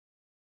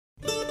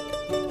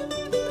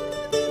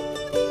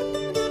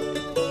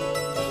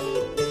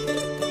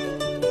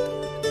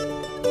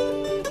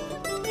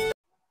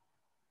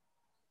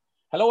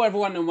Hello,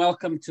 everyone, and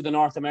welcome to the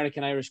North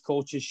American Irish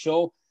Coaches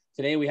Show.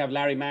 Today we have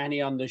Larry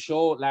Mahoney on the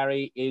show.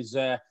 Larry is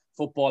a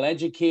football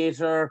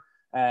educator,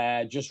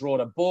 just wrote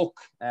a book,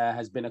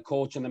 has been a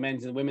coach on the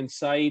men's and women's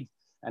side,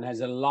 and has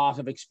a lot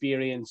of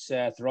experience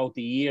throughout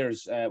the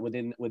years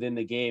within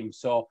the game.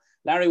 So,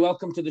 Larry,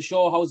 welcome to the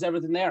show. How's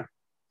everything there?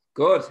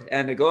 Good,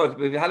 and good.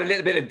 We've had a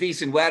little bit of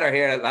decent weather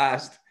here at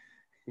last.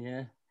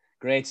 Yeah,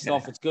 great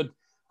stuff. It's good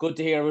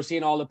to hear. We're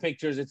seeing all the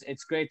pictures.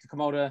 It's great to come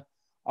out of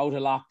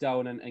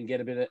lockdown and get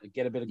a bit of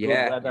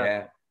good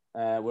weather.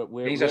 Yeah.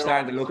 Things are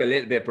starting to look a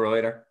little bit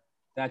brighter.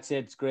 That's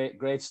it. It's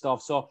great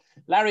stuff. So,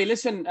 Larry,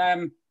 listen,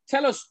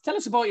 tell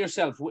us about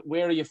yourself.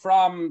 Where are you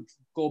from?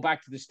 Go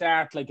back to the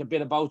start, like a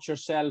bit about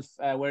yourself,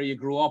 where you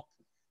grew up,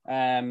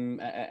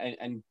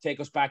 and take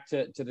us back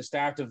to the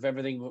start of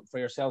everything for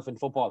yourself in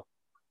football.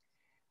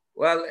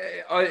 Well,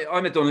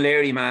 I'm a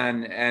Dunleary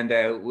man, and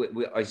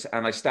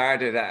I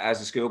started as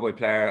a schoolboy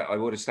player. I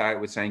would have started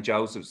with St.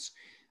 Joseph's,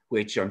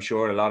 which I'm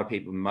sure a lot of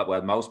people,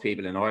 well, most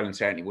people in Ireland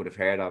certainly would have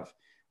heard of,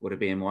 would have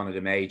been one of the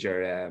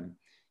major,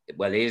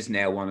 is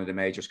now one of the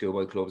major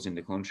schoolboy clubs in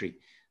the country.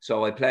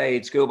 So I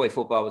played schoolboy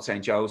football with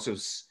St.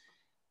 Joseph's.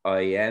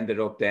 I ended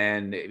up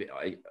then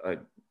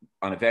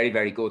on a very,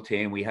 very good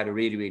team. We had a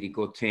really, really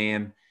good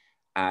team.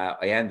 I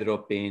ended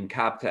up being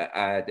capped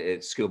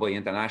at schoolboy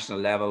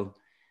international level.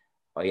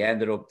 I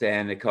ended up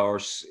then, of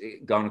course,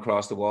 going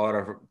across the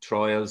water for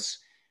trials.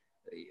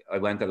 I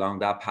went along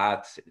that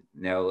path.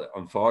 Now,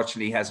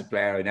 unfortunately, as a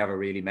player, I never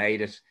really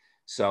made it.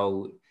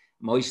 So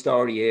my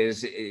story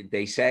is,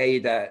 they say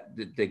that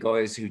the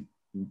guys who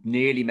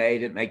nearly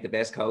made it make the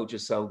best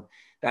coaches. So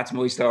that's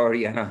my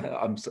story, and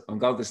I'm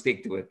going to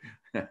stick to it.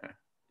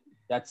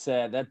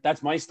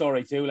 That's my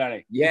story too,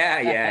 Larry. Yeah.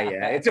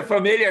 It's a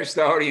familiar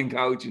story in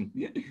coaching.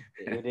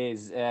 It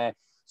is.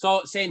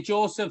 So St.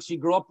 Joseph's, you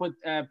grew up with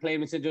playing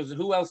with St. Joseph's.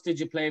 Who else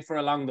did you play for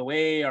along the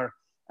way, or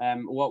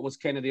what was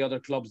kind of the other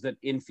clubs that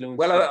influenced?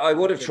 Well, I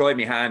would have tried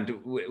my hand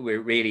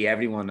with really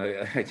everyone.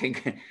 I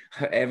think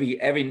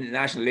every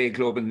National League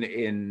club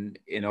in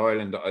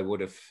Ireland, I would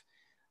have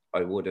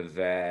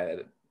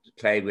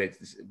played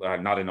with.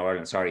 Well, not in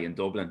Ireland, sorry, in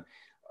Dublin.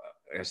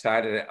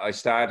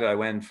 I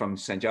went from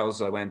St.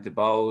 Joseph's. I went to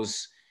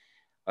Bows.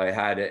 I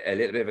had a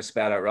little bit of a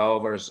spell at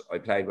Rovers. I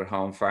played with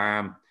Home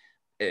Farm.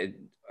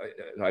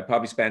 I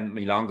probably spent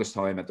my longest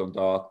time at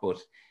Dundalk,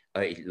 but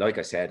like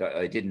I said,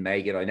 I didn't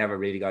make it. I never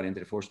really got into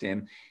the first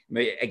team.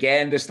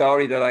 Again, the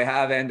story that I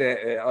have, and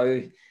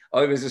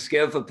I was a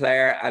skillful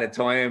player at a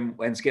time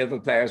when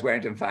skillful players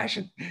weren't in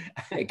fashion.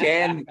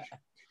 Again,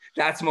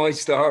 that's my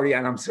story,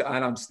 and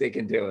I'm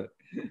sticking to it.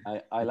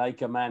 I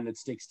like a man that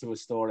sticks to a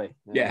story.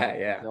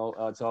 Yeah.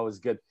 It's always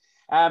good.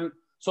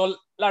 So,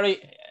 Larry,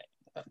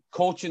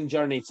 coaching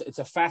journey, it's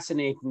a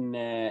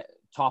fascinating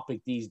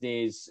topic these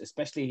days,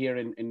 especially here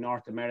in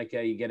North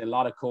America. You get a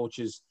lot of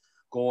coaches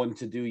going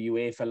to do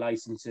UEFA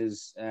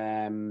licenses,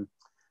 and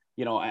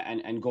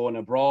going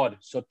abroad.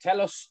 So tell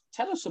us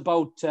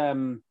about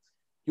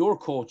your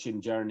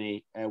coaching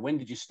journey. When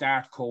did you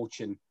start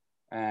coaching,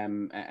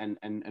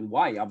 and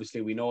why? Obviously,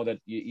 we know that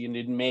you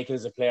didn't make it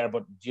as a player,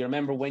 but do you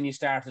remember when you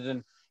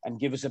started, and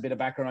give us a bit of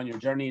background on your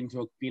journey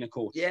into being a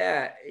coach?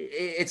 Yeah,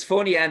 it's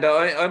funny, and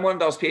I'm one of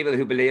those people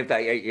who believe that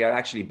you're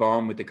actually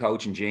born with the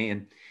coaching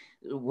gene.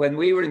 When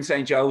we were in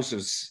St.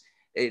 Joseph's,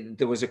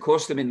 there was a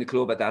custom in the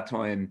club at that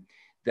time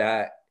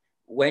that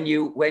when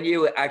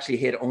you actually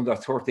hit under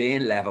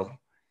 13 level,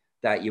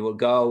 that you will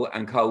go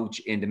and coach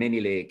in the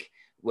mini league.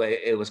 Where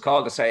it was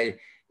called to say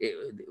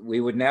we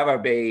would never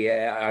be,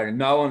 or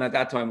no one at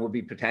that time would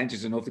be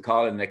pretentious enough to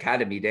call it an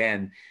academy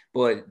then,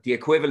 but the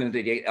equivalent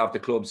of the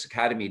club's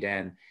academy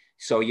then.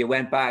 So you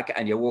went back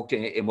and you worked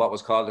in what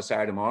was called the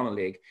Saturday Morning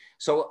League.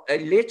 So I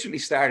literally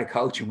started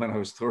coaching when I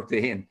was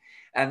 13,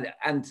 and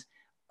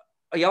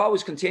I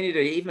always continued to,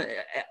 even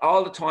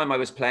all the time I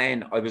was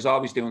playing, I was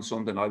always doing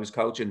something. I was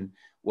coaching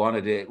one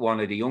of the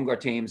younger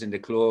teams in the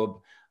club,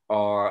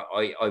 or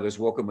I was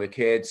working with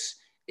kids.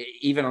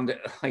 Even on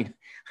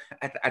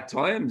at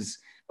times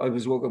I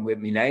was working with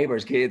my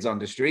neighbours' kids on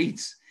the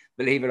streets.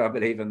 Believe it or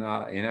believe it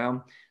not,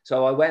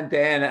 So I went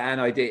in and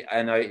I did,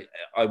 and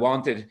I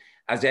wanted,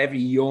 as every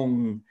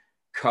young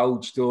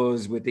coach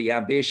does, with the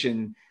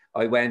ambition.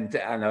 I went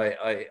and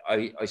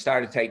I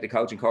started to take the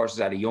coaching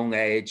courses at a young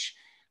age.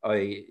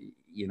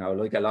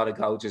 Like a lot of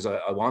coaches,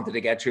 I wanted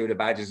to get through the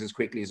badges as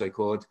quickly as I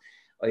could.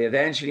 I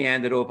eventually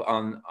ended up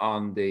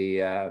on the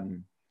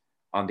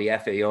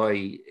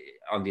FAI,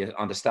 on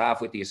the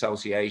staff with the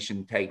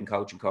association, taking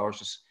coaching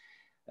courses.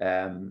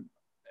 At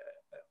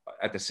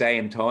the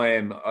same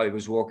time, I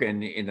was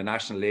working in the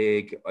National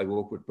League. I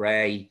worked with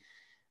Bray,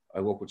 I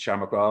worked with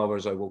Shamrock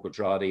Rovers, I worked with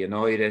Drogheda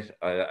United.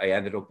 I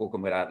ended up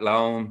working with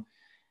Athlone.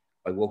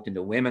 I worked in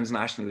the Women's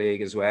National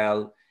League as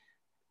well.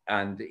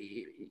 And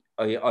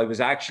I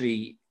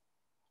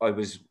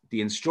was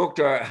the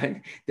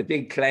instructor. The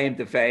big claim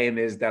to fame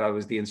is that I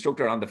was the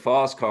instructor on the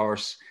FOSS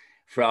course,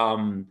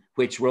 from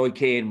which Roy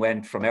Keane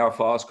went from our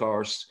FOSS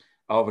course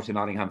over to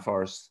Nottingham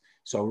Forest.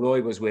 So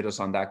Roy was with us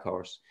on that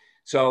course.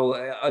 So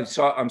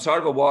I'm sort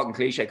of a walking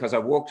cliche, because I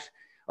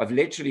I've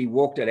literally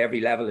worked at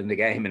every level in the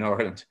game in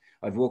Ireland.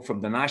 I've worked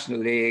from the National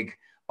League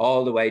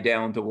all the way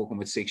down to working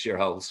with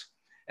 6-year-olds,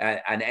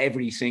 and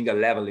every single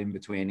level in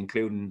between,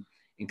 including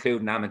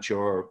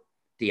amateur,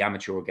 the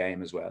amateur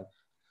game as well.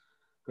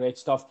 Great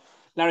stuff.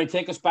 Larry,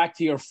 take us back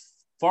to your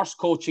first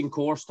coaching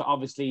course to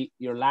obviously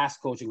your last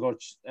coaching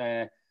course.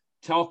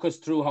 Talk us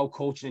through how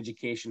coaching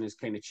education has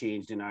kind of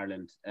changed in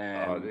Ireland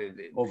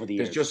over the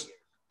years.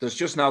 There's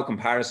just no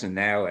comparison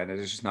now, and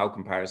there's just no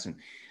comparison.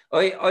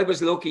 I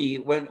was lucky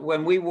when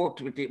I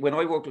worked with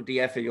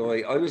the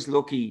FAI. I was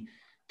lucky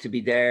to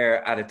be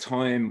there at a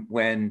time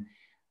when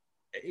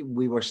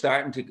we were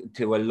starting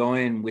to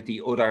align with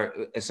the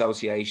other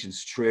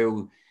associations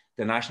through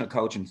the National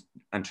Coaching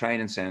and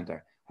Training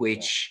Centre,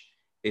 which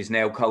is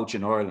now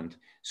Coaching Ireland.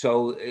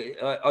 So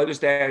I was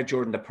there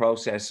during the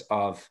process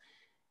of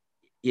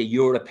a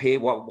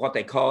European, what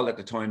they call at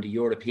the time, the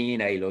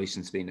European A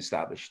license being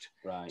established.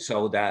 Right.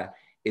 So that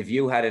if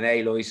you had an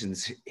A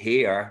license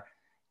here,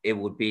 it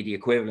would be the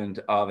equivalent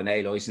of an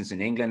A license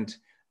in England,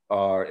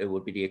 or it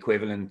would be the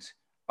equivalent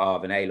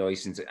of an A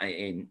license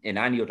in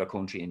any other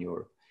country in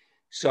Europe.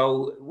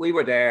 So we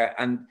were there,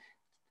 and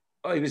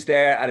I was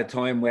there at a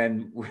time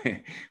when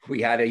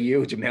we had a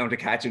huge amount of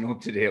catching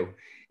up to do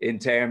in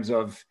terms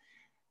of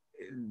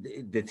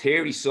the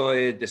theory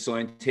side, the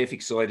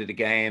scientific side of the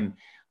game,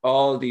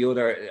 all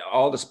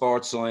the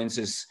sports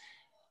sciences,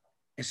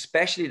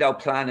 especially though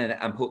planning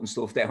and putting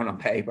stuff down on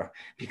paper,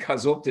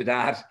 because up to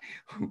that,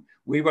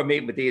 we were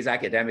meeting with these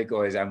academic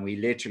guys and we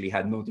literally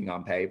had nothing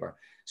on paper.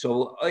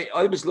 So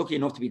I was lucky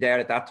enough to be there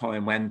at that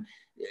time when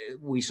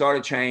we sort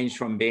of changed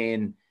from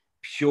being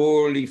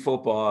purely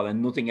football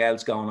and nothing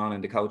else going on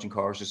in the coaching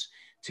courses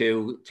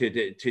to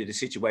the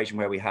situation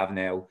where we have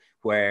now,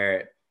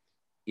 where,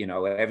 you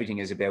know, everything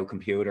is about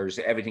computers,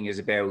 everything is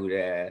about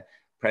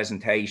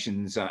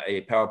presentations,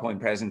 PowerPoint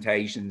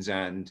presentations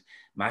and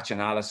match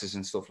analysis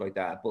and stuff like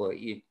that. But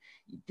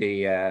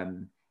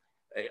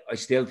I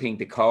still think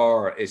the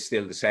core is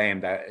still the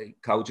same, that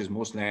coaches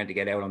must learn to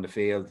get out on the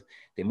field.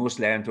 They must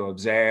learn to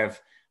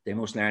observe. They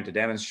must learn to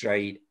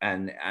demonstrate,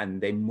 and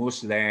they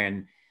must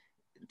learn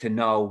to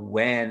know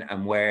when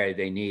and where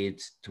they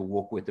need to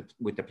work with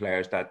the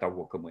players that they're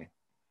working with.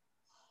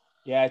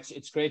 Yeah,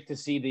 it's great to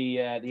see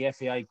the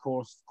FAI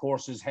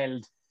courses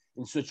held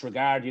in such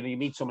regard. You know, you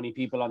meet so many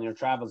people on your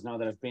travels now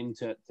that have been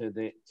to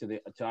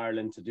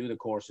Ireland to do the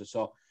courses.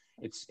 So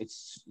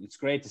it's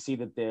great to see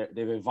that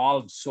they've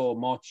evolved so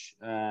much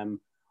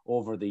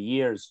over the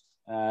years.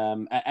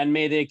 And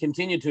may they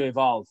continue to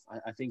evolve.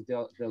 I think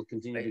they'll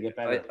continue to get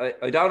better.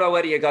 I don't know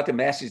whether you got the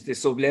message, the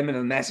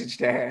subliminal message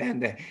there.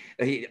 And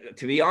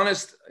to be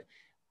honest,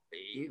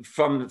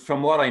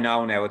 from what I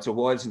know now, it's a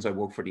while since I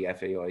worked for the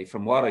FAI.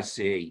 From what I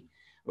see,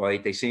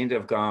 right, they seem to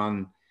have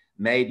gone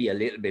maybe a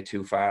little bit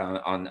too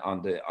far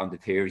on the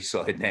theory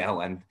side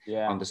now, and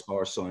on the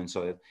sports science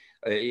side.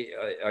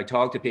 I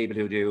talk to people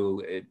who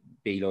do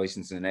B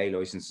licenses and A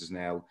licenses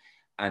now,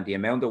 and the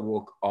amount of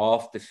work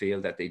off the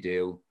field that they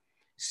do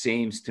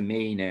seems to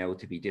me now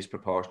to be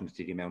disproportionate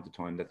to the amount of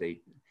time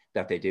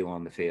that they do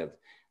on the field.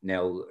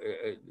 Now,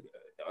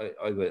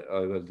 I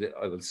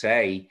will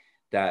say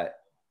that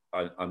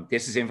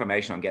this is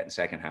information I'm getting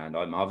secondhand.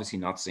 I'm obviously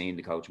not seeing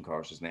the coaching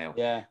courses now.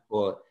 Yeah.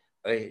 But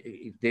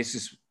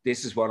this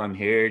is what I'm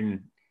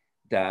hearing,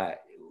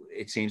 that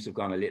it seems to have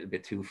gone a little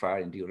bit too far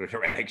in the other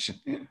direction.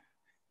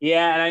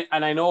 Yeah,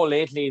 and I know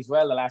lately as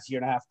well, the last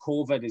year and a half,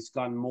 COVID has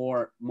gone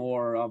more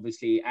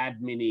obviously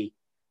admin-y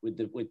with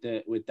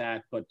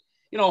that. But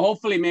you know,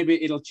 hopefully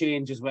maybe it'll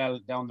change as well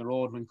down the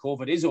road when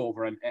COVID is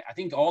over. And I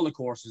think all the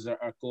courses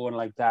are going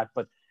like that.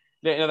 But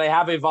they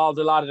have evolved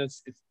a lot, and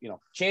it's you know,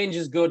 change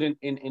is good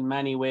in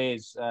many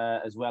ways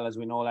as well, as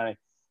we know, Larry.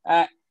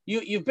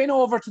 You've been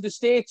over to the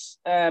States.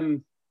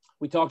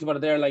 We talked about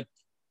it there, like,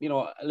 you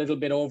know, a little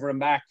bit over and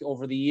back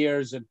over the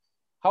years. And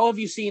how have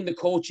you seen the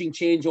coaching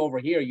change over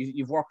here?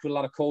 You've worked with a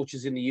lot of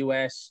coaches in the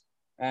US.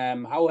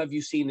 How have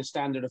you seen the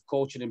standard of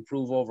coaching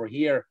improve over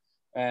here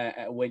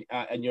when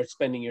and you're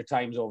spending your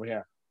times over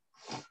here?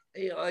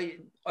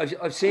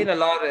 I've seen a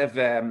lot of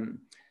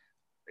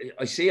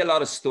I see a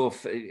lot of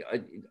stuff.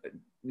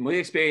 My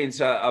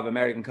experience of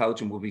American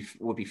coaching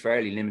would be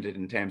fairly limited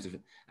in terms of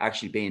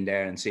actually being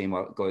there and seeing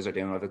what guys are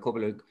doing. I have a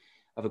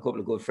couple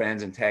of good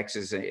friends in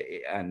Texas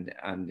and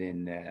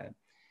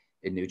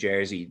in New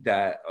Jersey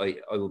that I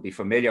will be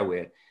familiar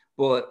with.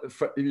 But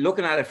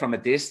looking at it from a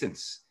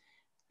distance,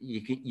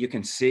 you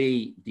can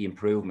see the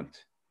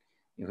improvement.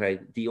 Okay,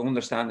 the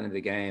understanding of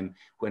the game.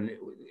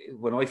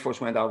 When I first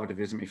went over to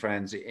visit my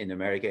friends in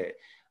America,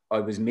 I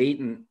was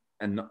meeting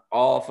an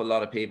awful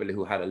lot of people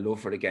who had a love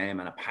for the game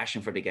and a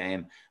passion for the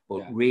game,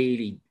 but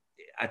really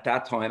at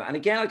that time, and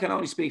again, I can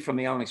only speak from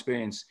my own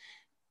experience,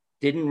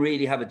 didn't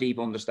really have a deep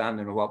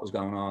understanding of what was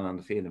going on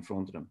the field in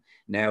front of them.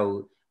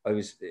 Now, I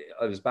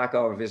was back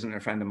over visiting a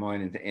friend of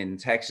mine in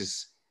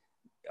Texas.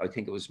 I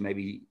think it was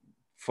maybe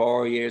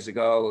 3 years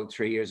ago,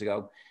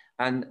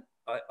 and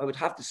I would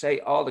have to say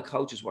all the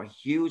coaches were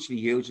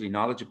hugely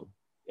knowledgeable.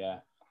 Yeah.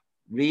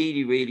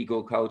 really, really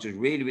good coaches,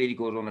 really, really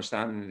good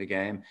understanding of the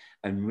game,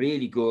 and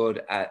really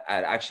good at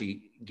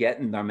actually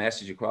getting their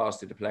message across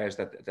to the players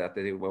that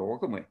they were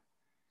working with.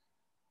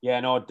 Yeah,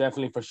 no,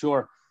 definitely, for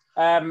sure.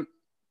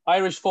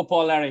 Irish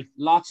football, Larry,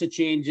 lots of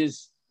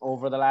changes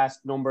over the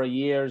last number of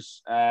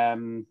years.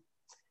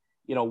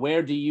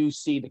 Where do you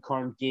see the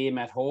current game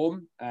at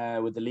home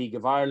with the League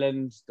of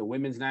Ireland, the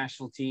women's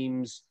national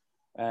teams,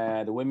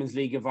 the Women's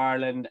League of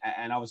Ireland,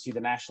 and obviously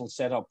the national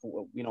setup?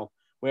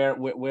 Where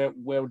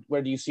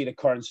do you see the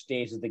current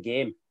state of the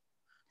game?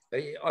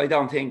 I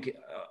don't think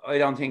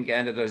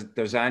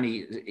there's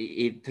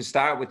any, to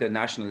start with the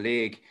National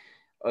League.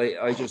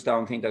 I just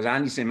don't think there's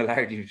any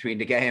similarity between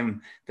the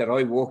game that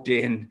I worked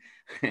in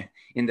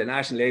the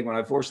National League when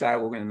I first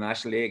started working in the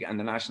National League and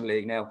the National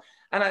League now.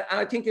 And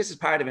I think this is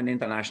part of an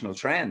international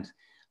trend.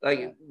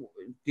 Like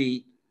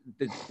the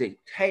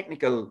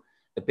technical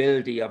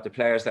ability of the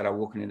players that are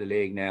working in the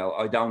league now,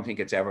 I don't think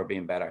it's ever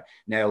been better.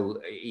 Now,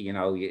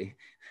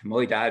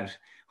 my dad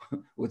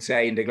would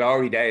say in the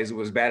glory days it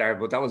was better,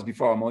 but that was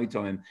before my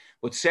time.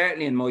 But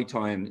certainly in my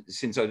time,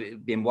 since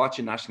I've been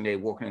watching National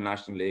League, working in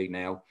National League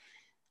now,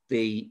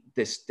 the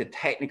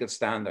technical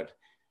standard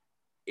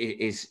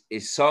is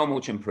so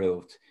much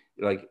improved.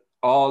 Like,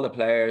 all the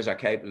players are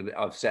capable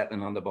of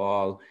settling on the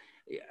ball,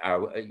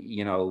 are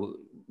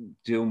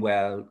doing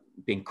well,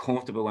 being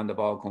comfortable when the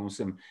ball comes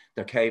to them.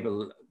 They're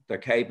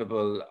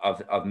capable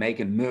of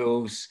making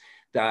moves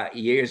that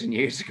years and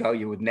years ago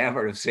you would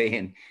never have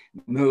seen,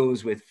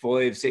 moves with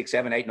 5, 6,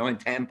 7, 8, 9,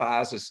 10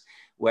 passes.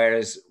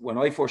 Whereas when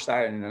I first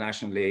started in the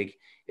National League,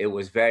 it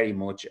was very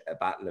much a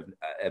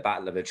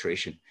battle of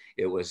attrition.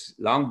 It was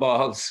long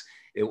balls,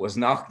 it was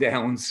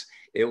knockdowns,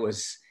 it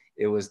was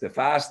the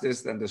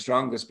fastest and the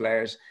strongest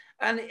players.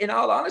 And in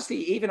all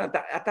honesty, even at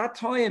that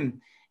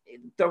time,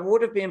 there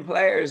would have been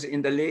players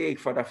in the league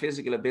for their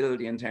physical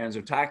ability in terms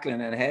of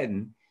tackling and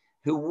heading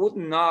who would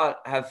not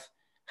have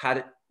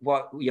had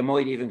what you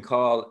might even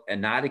call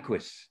an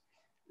adequate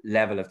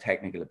level of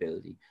technical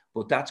ability.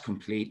 But that's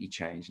completely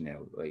changed now,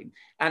 right?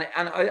 And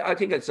I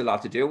think it's a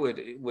lot to do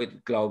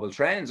with global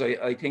trends.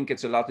 I think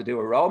it's a lot to do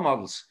with role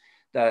models.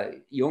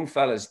 The young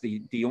fellas,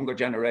 the younger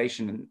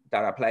generation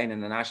that are playing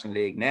in the National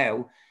League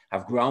now,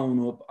 have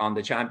grown up on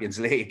the Champions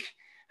League,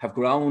 have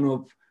grown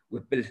up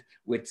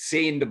with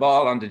seeing the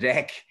ball on the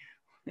deck,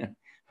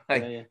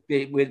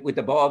 with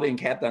the ball being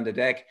kept on the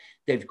deck.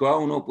 They've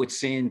grown up with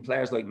seeing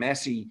players like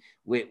Messi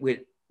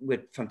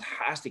with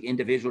fantastic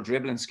individual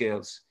dribbling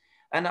skills.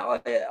 And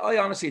I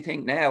honestly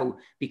think now,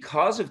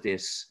 because of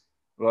this,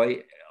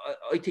 right,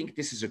 I think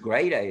this is a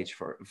great age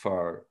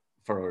for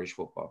Irish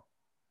football.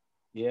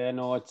 Yeah,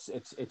 no,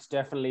 it's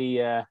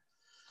definitely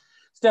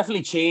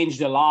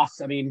changed a lot.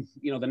 I mean,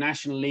 the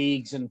national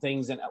leagues and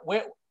things. And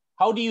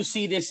how do you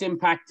see this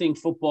impacting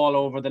football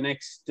over the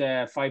next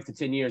 5 to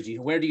 10 years?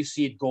 Where do you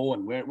see it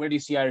going? Where do you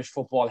see Irish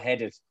football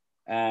headed?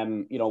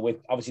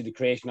 With obviously the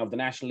creation of the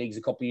national leagues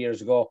a couple of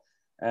years ago.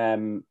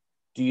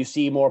 Do you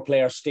see more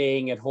players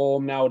staying at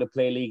home now to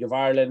play League of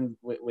Ireland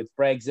with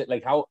Brexit?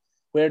 Like,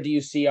 where do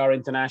you see our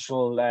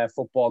international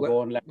football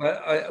going?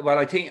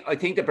 I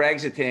think the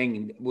Brexit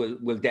thing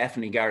will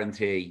definitely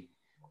guarantee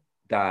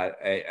that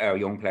our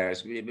young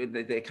players,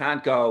 they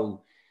can't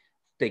go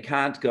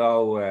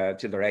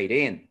till they're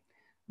 18.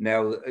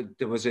 Now,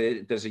 there's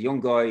a young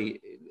guy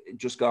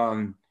just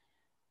gone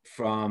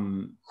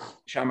from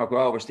Shamrock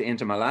Rovers to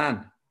Inter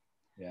Milan.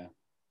 Yeah.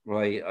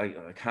 Right,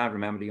 I can't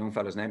remember the young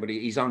fella's name, but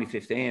he's only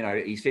 15, or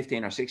he's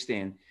 15 or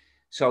 16.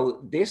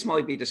 So this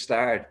might be the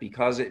start,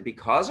 because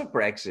of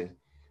Brexit,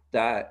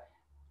 that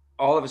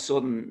all of a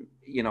sudden,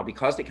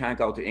 because they can't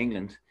go to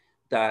England,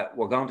 that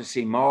we're going to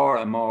see more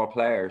and more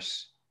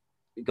players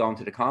going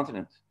to the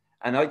continent.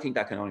 And I think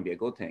that can only be a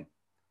good thing.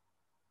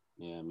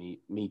 Yeah,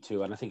 me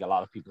too. And I think a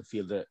lot of people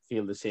feel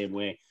the same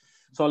way.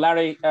 So,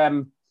 Larry,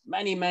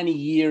 many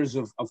years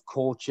of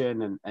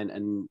coaching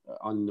and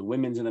on the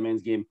women's and the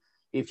men's game.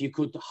 If you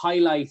could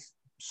highlight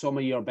some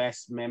of your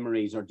best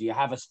memories, or do you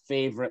have a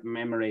favorite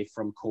memory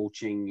from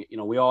coaching?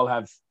 We all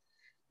have,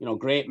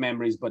 great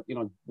memories, but,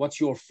 what's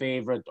your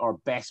favorite or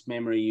best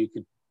memory you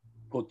could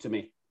put to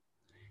me?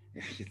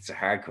 It's a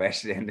hard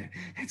question.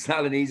 It's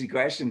not an easy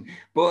question,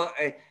 but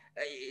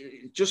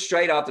just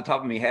straight off the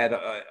top of my head,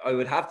 I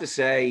would have to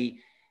say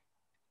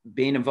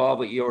being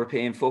involved with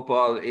European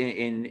football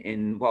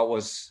in what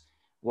was,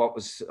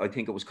 I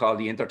think it was called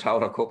the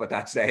Intertoto Cup at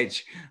that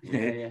stage.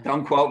 Yeah.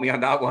 Don't quote me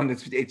on that one.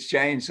 It's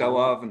changed so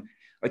often.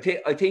 I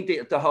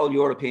think the whole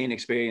European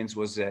experience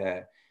was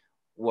a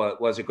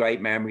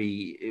great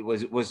memory. It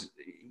was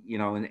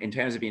in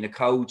terms of being a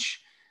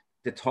coach,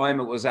 the time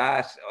it was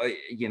at,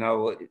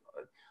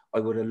 I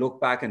would have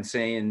looked back and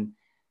saying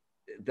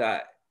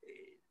that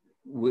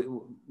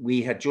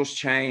we had just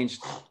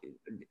changed.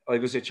 I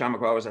was at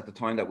Shamrock Rovers at the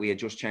time that we had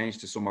just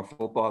changed to summer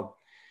football.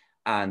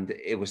 And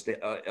it was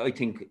I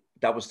think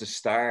that was the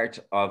start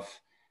of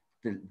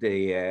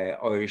the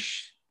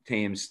Irish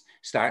teams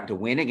starting to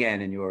win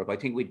again in Europe. I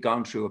think we'd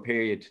gone through a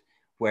period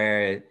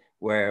where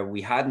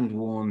we hadn't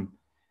won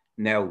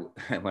Now,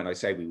 when I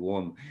say we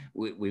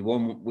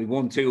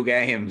won 2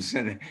 games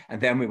and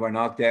then we were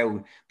knocked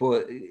out.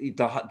 But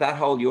that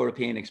whole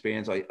European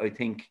experience, I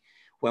think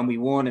when we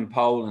won in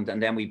Poland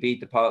and then we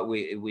beat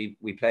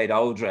we played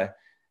Odra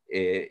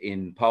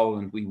in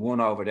Poland, we won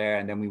over there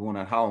and then we won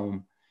at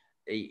home.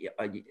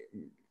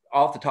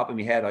 Off the top of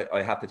my head,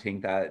 I have to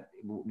think that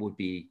would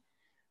be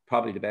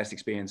probably the best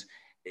experience.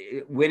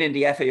 Winning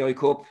the FAI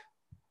Cup,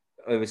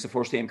 I was the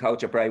first team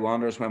coach at Bray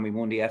Wanderers when we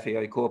won the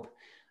FAI Cup.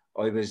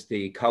 I was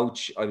the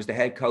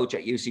head coach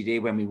at UCD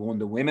when we won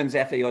the Women's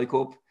FAI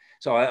Cup.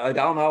 So I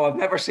don't know. I've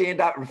never seen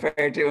that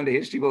referred to in the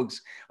history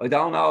books. I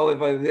don't know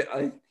if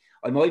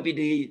I might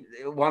be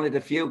one of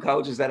the few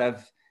coaches that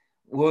have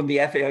won the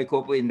FAI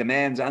Cup in the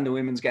men's and the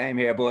women's game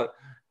here. But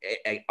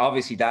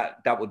obviously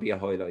that would be a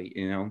highlight,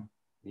 you know.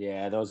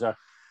 Yeah, those are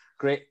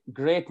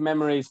great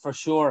memories for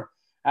sure.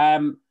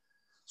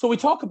 So we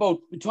talk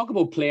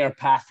about player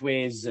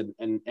pathways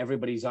and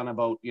everybody's on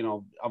about, you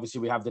know,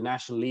 obviously we have the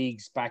national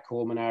leagues back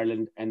home in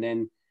Ireland and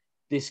then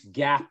this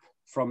gap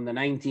from the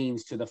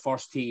 19s to the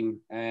first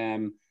team.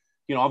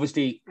 You know,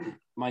 obviously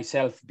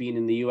myself being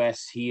in the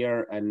US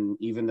here and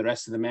even the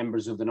rest of the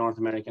members of the North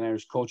American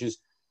Irish coaches,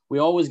 we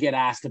always get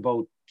asked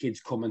about kids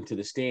coming to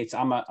the States.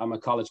 I'm a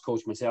college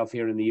coach myself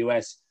here in the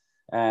US.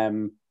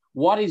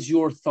 What is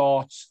your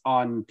thoughts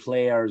on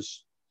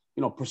players,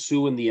 you know,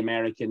 pursuing the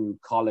American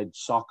college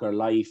soccer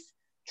life,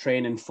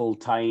 training full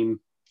time?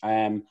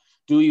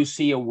 Do you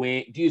see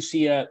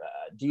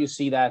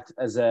that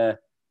as a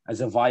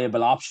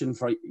viable option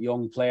for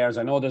young players?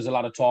 I know there's a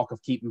lot of talk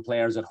of keeping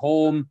players at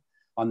home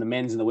on the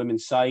men's and the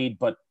women's side,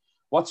 but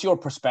what's your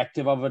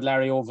perspective of it,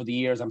 Larry, over the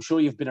years? I'm sure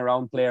you've been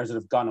around players that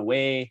have gone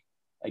away,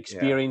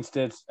 experienced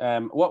it.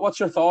 What's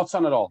your thoughts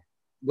on it all?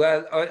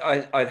 Well,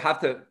 I'd have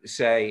to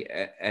say,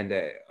 and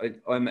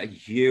I'm a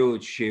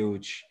huge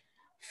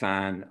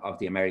fan of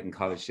the American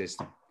college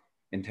system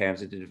in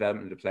terms of the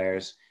development of the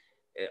players.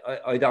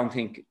 I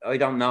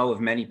don't know if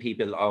many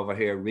people over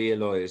here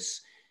realize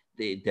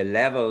the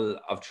level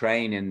of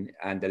training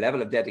and the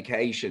level of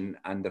dedication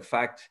and the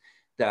fact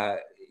that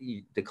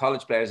the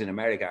college players in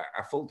America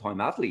are full-time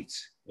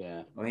athletes.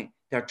 Yeah. I mean,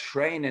 they're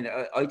training.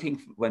 I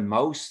think when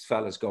most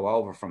fellas go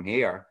over from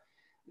here,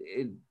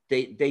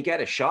 they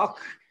get a shock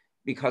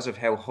because of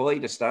how high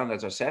the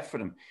standards are set for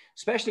them,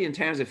 especially in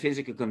terms of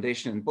physical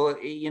conditioning,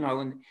 but, you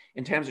know,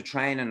 in terms of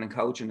training and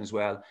coaching as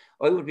well.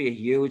 I would be a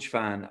huge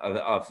fan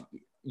of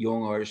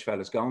young Irish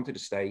fellas going to the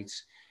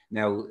States.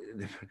 Now,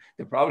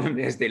 the problem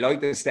is they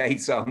like the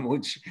States so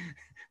much,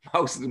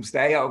 most of them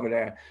stay over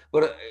there.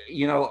 But,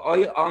 you know,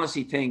 I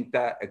honestly think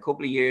that a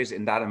couple of years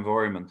in that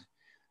environment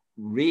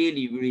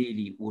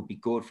really would be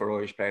good for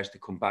Irish players to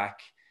come back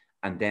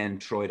and then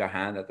try their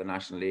hand at the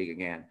National League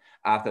again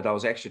after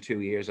those extra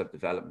 2 years of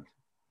development.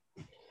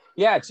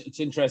 Yeah, it's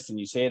interesting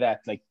you say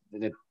that, like,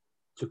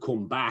 to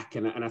come back,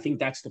 and I think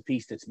that's the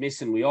piece that's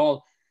missing. We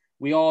all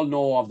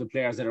know of the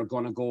players that are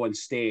going to go and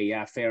stay.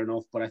 Yeah, fair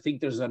enough, but I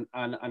think there's an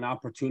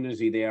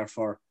opportunity there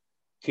for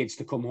kids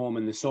to come home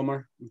in the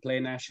summer and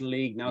play National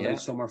League now that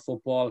it's summer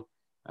football.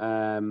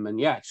 And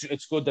yeah,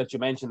 it's good that you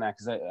mentioned that,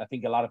 because I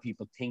think a lot of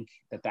people think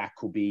that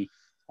could be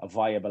a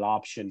viable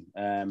option.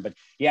 But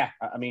yeah,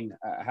 I mean,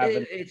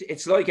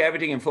 it's like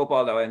everything in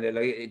football, though, and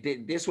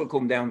like, this will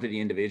come down to the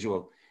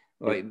individual,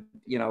 right?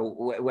 You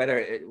know,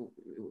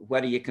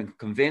 whether you can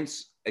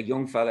convince a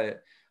young fella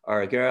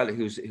or a girl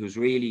who's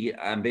really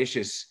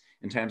ambitious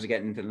in terms of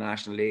getting into the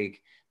National League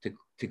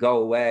to go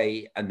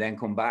away and then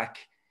come back,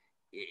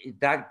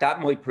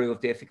 that might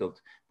prove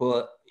difficult.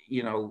 But,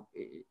 you know,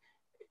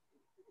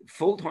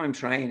 full-time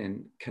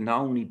training can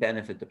only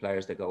benefit the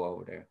players that go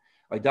over there.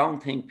 I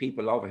don't think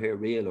people over here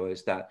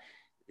realize that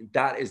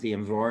is the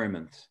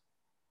environment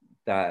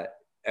that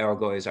our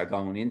guys are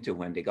going into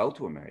when they go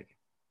to America.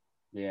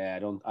 Yeah,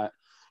 I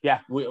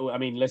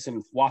mean,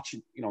 listen,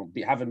 watching, you know,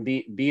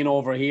 being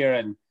over here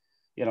and,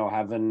 you know,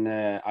 having,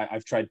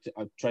 I've tried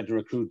to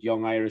recruit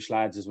young Irish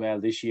lads as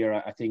well this year.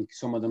 I think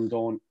some of them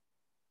don't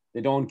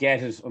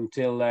get it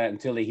until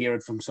they hear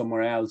it from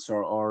somewhere else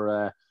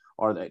or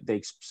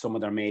some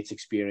of their mates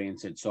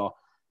experience it. So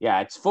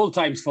yeah, it's full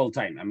time.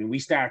 I mean, we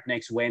start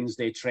next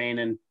Wednesday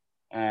training,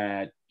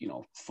 you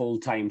know,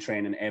 full-time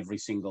training every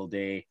single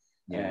day.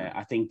 Yeah.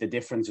 I think the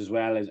difference as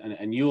well is,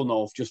 and you'll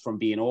know just from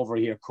being over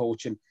here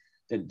coaching,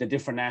 the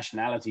different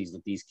nationalities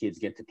that these kids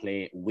get to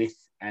play with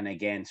and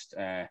against,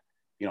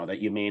 you know, that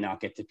you may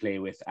not get to play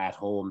with at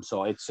home.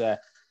 So it's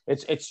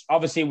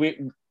obviously,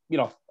 we, you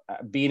know,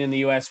 being in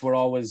the US, we're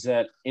always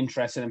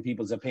interested in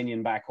people's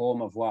opinion back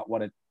home of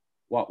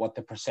what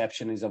the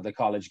perception is of the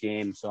college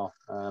game. So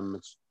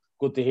it's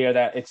good to hear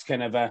that it's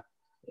kind of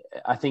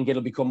I think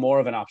it'll become more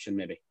of an option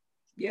maybe.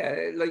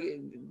 Yeah, like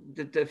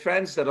the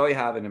friends that I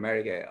have in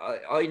America,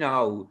 I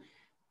know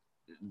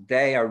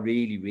they are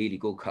really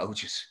good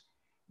coaches.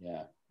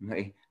 Yeah.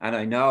 Right? And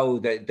I know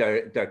that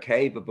they're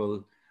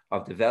capable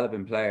of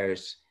developing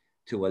players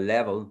to a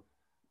level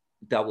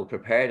that will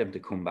prepare them to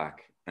come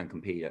back and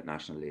compete at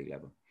National League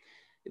level.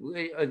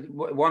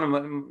 One of my,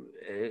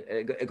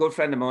 a good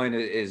friend of mine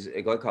is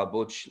a guy called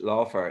Butch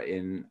Lawfer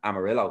in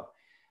Amarillo.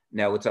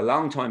 Now, it's a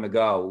long time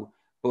ago,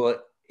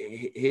 but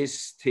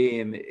his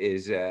team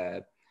is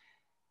the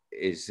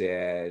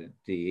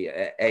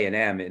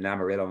A&M in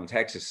Amarillo in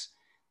Texas,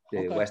 the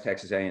Okay. West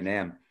Texas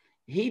A&M.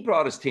 He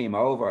brought his team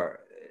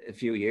over a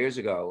few years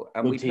ago,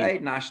 and Good we team.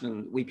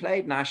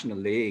 played national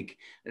league.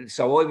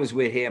 So I was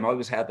with him, I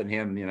was helping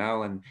him, you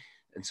know, and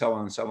so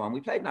on and so on.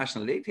 We played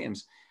national league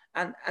teams,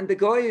 and the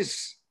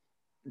guys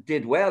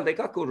did well. They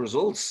got good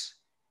results.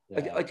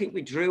 Yeah. I think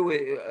we drew.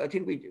 I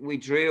think we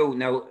drew.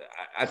 Now,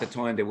 at the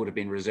time, they would have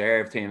been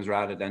reserve teams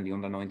rather than the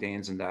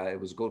under-19s, and that it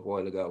was a good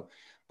while ago.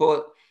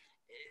 But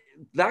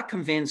that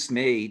convinced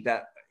me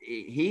that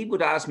he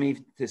would ask me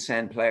to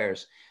send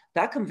players.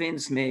 That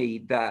convinced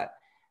me that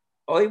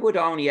I would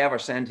only ever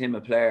send him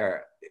a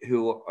player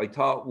who I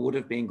thought would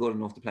have been good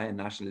enough to play in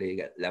National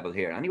League level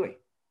here anyway.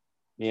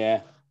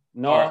 Yeah.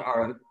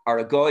 No. Or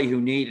a guy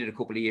who needed a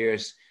couple of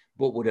years,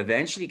 but would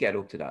eventually get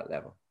up to that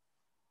level.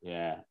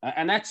 Yeah.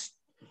 And that's,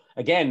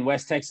 again,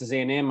 West Texas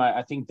A&M,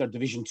 I think they're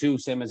Division 2,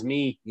 same as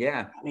me.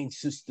 Yeah. I mean,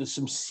 it's just, there's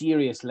some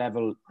serious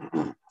level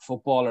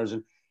footballers.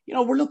 And, you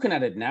know, we're looking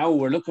at it now.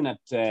 We're looking at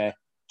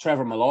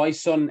Trevor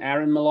Malloy's son,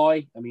 Aaron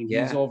Malloy. I mean,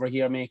 he's over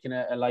here making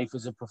a life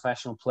as a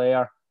professional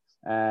player.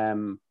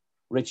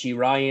 Richie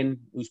Ryan,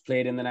 who's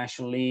played in the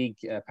National League.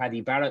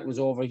 Paddy Barrett was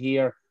over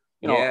here.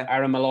 You know,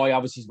 Aaron Malloy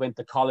obviously went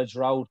the college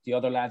route. The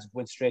other lads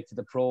went straight to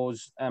the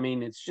pros. I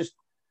mean, it's just,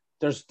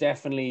 there's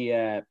definitely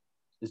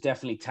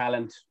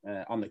talent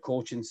on the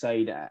coaching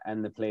side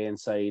and the playing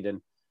side. And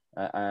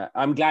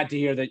I'm glad to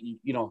hear that,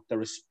 you know,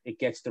 it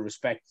gets the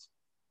respect.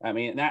 I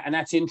mean, and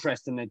that's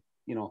interesting that,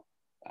 you know,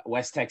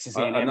 West Texas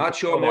A&M. I'm not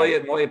sure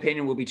my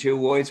opinion will be too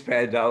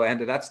widespread, though,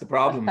 and that's the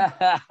problem.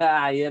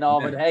 You know,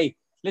 but hey,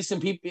 listen,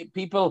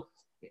 people,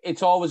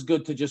 it's always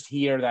good to just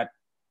hear that,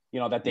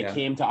 you know, that they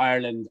came to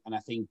Ireland and I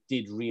think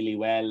did really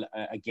well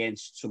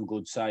against some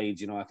good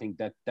sides. You know, I think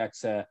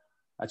that's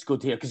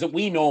good to hear, because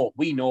we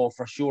know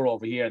for sure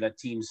over here that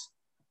teams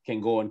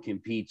can go and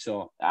compete.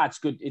 So that's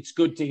good. It's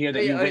good to hear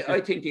that. I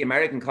think the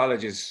American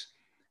colleges,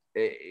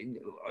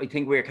 I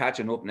think we're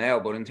catching up now,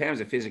 but in terms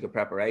of physical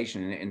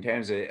preparation, in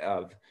terms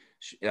of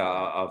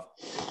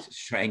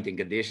strength and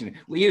conditioning,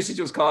 we used to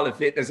just call it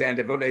fitness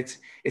center, but it's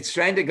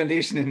strength and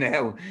conditioning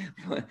now.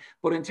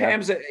 But in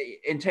terms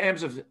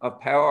of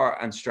power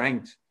and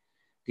strength,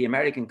 the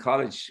American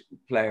college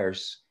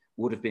players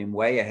would have been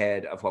way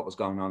ahead of what was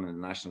going on in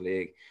the National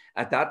League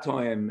at that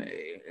time.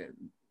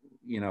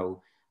 You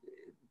know,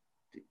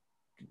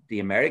 the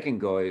American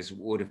guys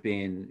would have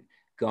been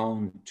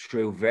going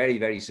through very,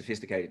 very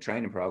sophisticated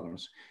training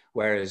programs,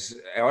 whereas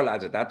our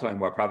lads at that time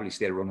were probably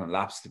still running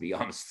laps, to be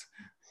honest.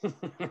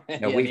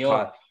 Now,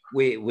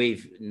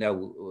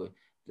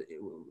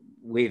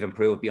 we've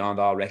improved beyond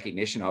all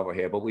recognition over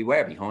here, but we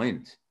were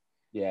behind.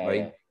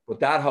 Right? But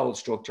that whole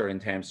structure in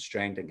terms of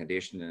strength and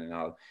conditioning and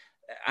all,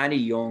 any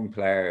young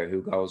player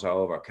who goes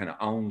over can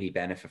only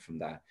benefit from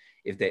that.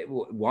 If they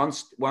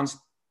once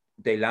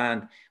they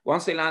land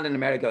in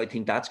America, I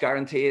think that's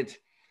guaranteed.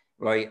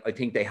 Right? I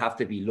think they have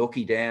to be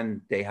lucky.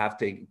 Then they have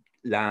to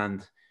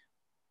land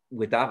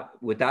with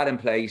that in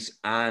place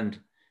and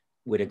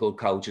with a good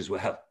coach as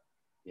well.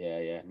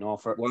 No,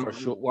 for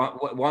sure.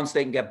 Once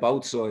they can get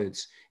both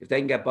sides, if they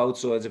can get both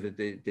sides of it,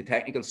 the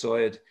technical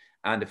side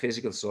and the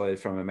physical side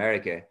from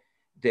America,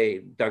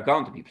 they're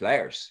going to be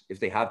players if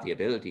they have the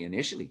ability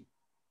initially.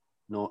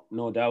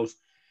 No doubt.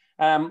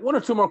 One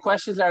or two more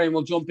questions, Larry, and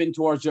we'll jump in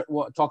towards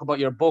talk about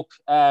your book.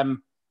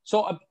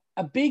 So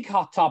a big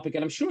hot topic,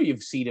 and I'm sure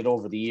you've seen it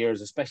over the years,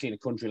 especially in a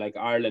country like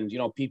Ireland. You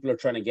know, people are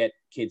trying to get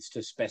kids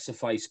to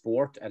specify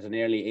sport at an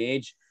early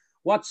age.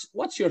 What's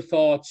your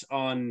thoughts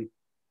on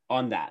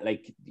that?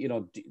 Like, you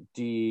know,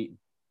 do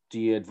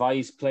you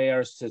advise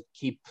players to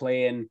keep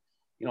playing,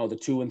 you know, the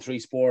 2 and 3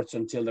 sports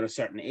until they're a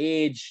certain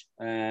age?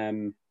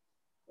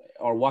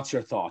 Or what's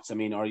your thoughts? I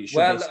mean, putting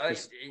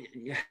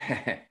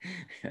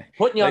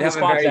you on the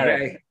spot,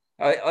 Larry.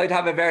 I'd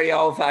have a very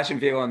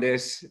old-fashioned view on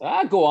this.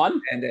 Go on.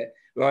 And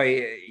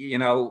right, you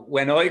know,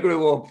 when I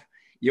grew up,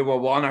 you were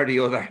one or the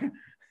other.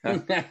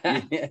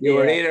 You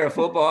were either a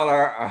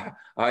footballer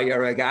or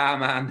you're a guy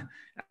man,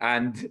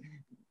 and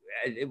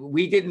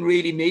we didn't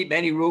really meet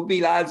many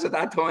rugby lads at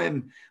that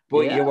time,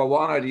 but you were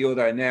one or the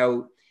other.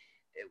 Now,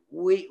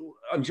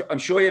 I'm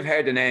sure you've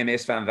heard the name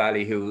Istvan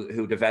Valley,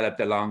 who developed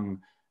the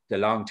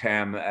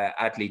long-term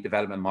athlete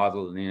development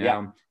model. You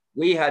know,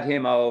 we had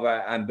him over,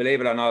 and believe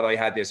it or not, I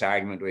had this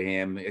argument with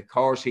him. Of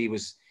course, he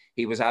was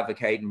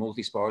advocating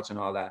multi-sports and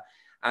all that,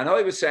 and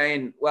I was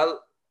saying,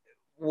 well,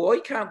 why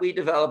can't we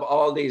develop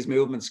all these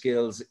movement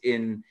skills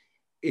in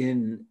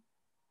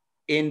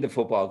the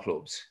football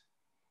clubs?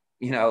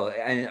 You know,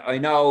 and I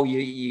know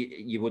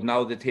you would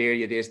know the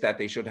theory of this, that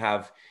they should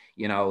have,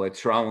 you know, a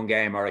throwing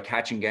game or a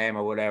catching game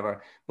or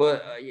whatever.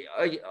 But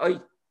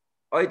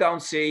I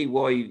don't see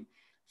why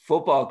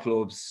football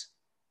clubs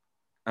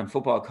and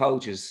football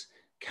coaches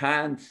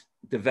can't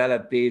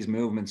develop these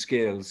movement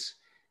skills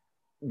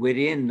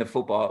within the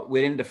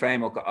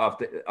framework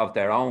of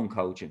their own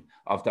coaching,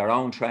 of their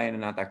own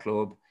training at that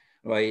club,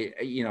 right?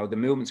 You know, the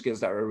movement skills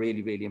that are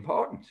really, really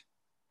important.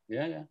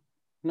 No.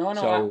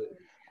 So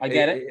I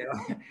get it.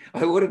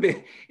 I would have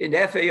been in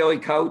FAI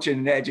coaching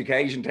in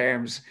education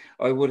terms.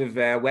 I would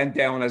have went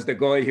down as the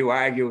guy who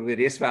argued with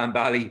Isfan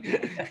Bally.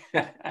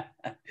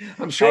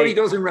 I'm sure he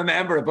doesn't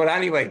remember it, but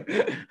anyway.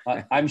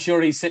 I'm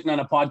sure he's sitting on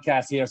a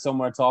podcast here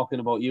somewhere talking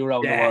about you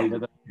around the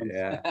world.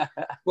 Yeah.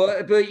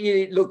 but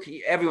you look,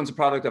 everyone's a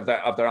product of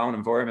their own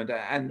environment,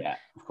 and yeah,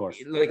 of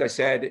course. Like I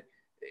said,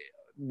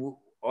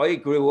 I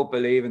grew up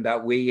believing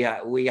that we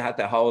had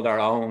to hold our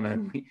own,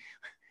 and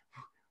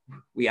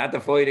we had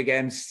to fight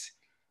against.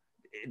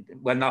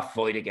 Well, not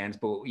fight against,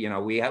 but you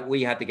know, we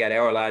had to get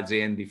our lads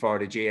in before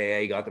the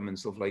GAA got them and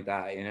stuff like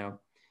that. You know.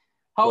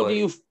 How do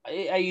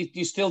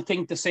you still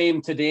think the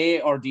same today,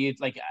 or do you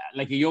like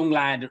a young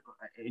lad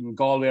in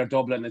Galway or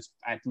Dublin that's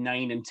at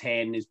 9 and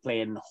 10 is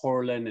playing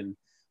hurling and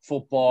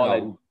football,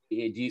 no.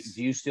 And do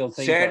you still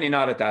think certainly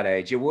not at that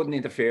age? You wouldn't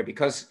interfere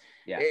because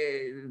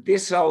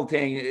this whole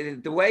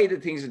thing, the way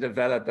that things are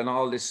developed and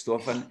all this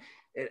stuff, and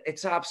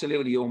it's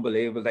absolutely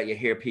unbelievable that you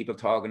hear people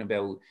talking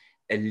about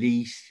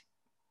elite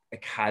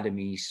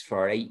academies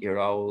for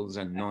 8-year-olds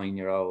and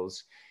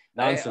 9-year-olds.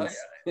 Nonsense.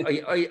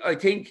 I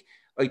think.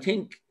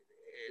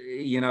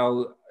 You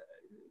know,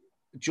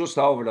 just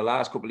over the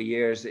last couple of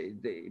years,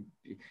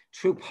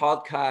 through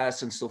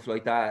podcasts and stuff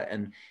like that,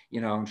 and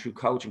you know, and through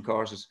coaching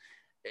courses,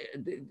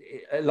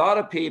 a lot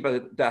of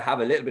people that have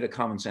a little bit of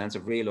common sense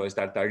have realised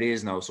that there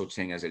is no such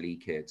thing as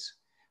elite kids.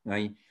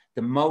 Right?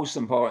 The most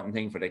important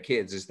thing for the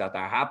kids is that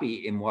they're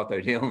happy in what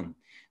they're doing.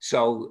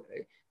 So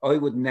I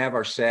would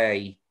never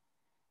say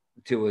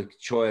to a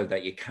child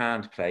that you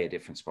can't play a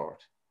different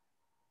sport.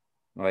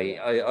 Right?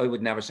 I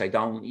would never say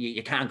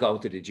you can't go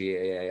to the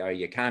GAA, or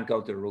you can't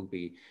go to the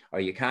rugby, or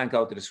you can't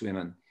go to the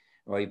swimming,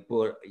 right?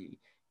 But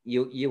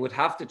you would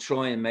have to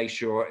try and make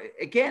sure,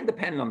 again,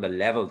 depending on the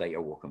level that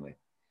you're working with.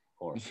 Of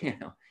course. You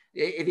know,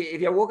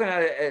 if you're working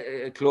at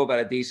a club at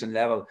a decent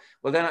level,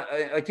 well then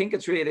I think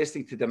it's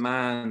realistic to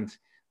demand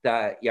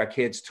that your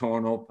kids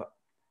turn up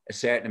a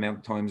certain amount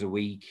of times a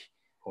week,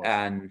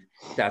 and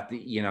that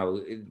you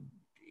know,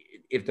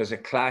 if there's a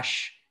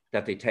clash,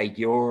 that they take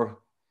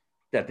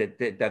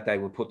that they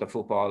would put the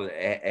football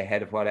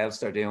ahead of what else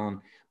they're doing.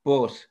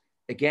 But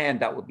again,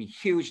 that would be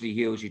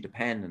hugely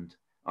dependent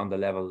on the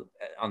level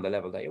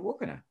that you're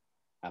working at.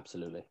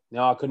 Absolutely.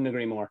 No, I couldn't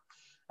agree more.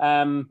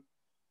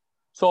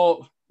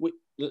 So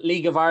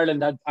League of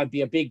Ireland, I'd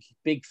be a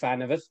big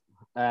fan of it.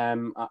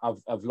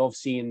 I've loved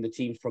seeing the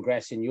teams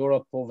progress in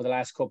Europe over the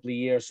last couple of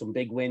years. Some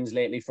big wins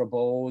lately for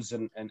Bohs,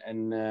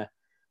 and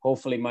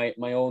hopefully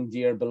my own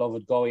dear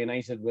beloved Galway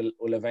United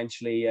will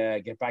eventually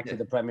get back to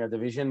the Premier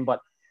Division.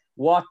 But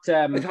what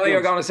I thought you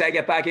were going to say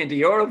get back into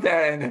Europe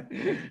there.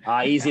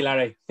 Easy,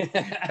 Larry.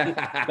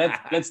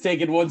 let's take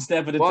it one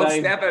step at a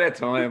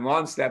time.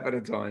 One step at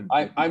a time.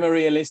 I'm a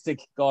realistic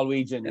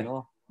Galwegian, you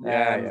know.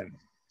 Yeah.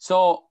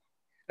 So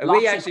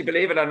we actually,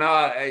 believe it or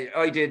not,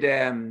 I did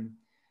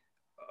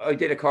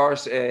a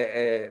course,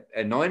 a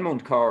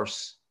 9-month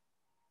course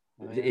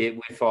with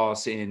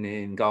FOS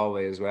in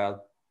Galway as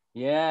well.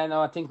 Yeah,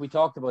 no, I think we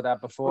talked about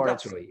that before.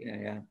 That's right.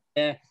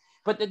 Yeah.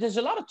 But there's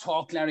a lot of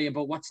talk, Larry,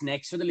 about what's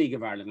next for the League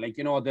of Ireland. Like,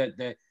 you know,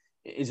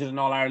 is it an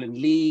All-Ireland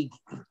league?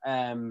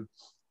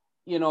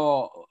 You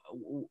know,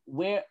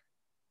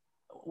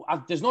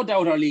 there's no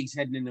doubt our league's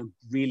heading in a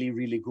really,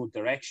 really good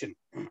direction.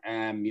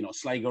 You know,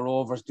 Sligo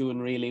Rovers doing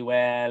really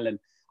well, and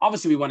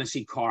obviously we want to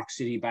see Cork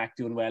City back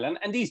doing well,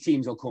 and these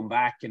teams will come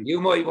back. And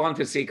you might want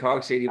to see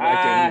Cork City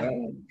back doing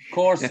well. Of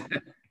course.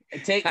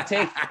 Take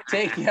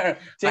your.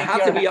 I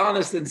have to be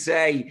honest and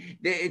say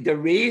the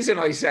reason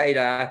I say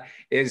that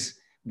is,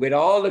 with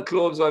all the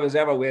clubs I was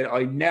ever with,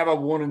 I never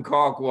won in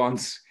Cork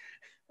once.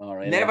 All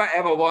right. Never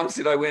ever once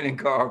did I win in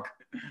Cork.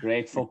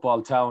 Great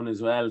football town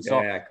as well.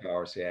 So yeah, of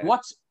course, yeah.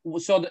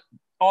 The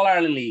All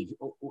Ireland League,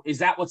 is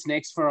that what's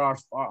next for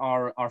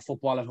our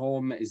football at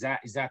home? Is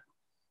that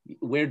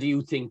where do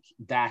you think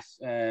that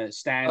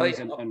stands,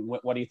 and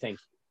what do you think?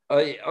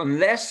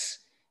 Unless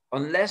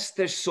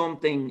there's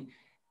something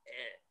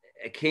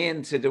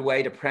akin to the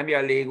way the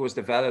Premier League was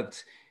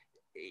developed,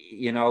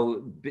 you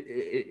know,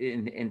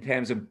 in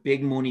terms of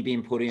big money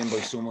being put in by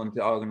someone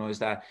to organise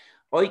that,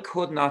 I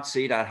could not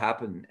see that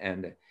happen.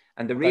 And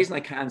the reason I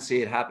can't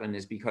see it happen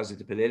is because of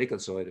the political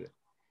side of it.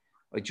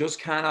 I just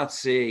cannot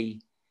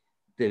see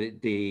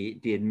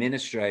the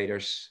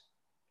administrators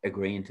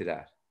agreeing to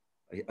that.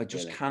 I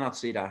just cannot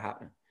see that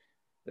happen.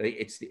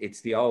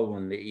 It's the old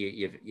one that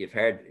you've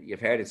heard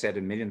it said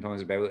a million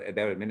times about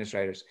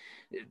administrators.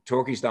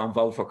 Turkeys don't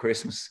vote for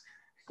Christmas.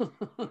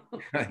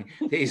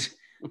 These,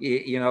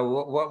 you know,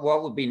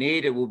 what would be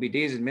needed would be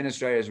these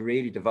administrators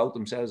really devote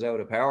themselves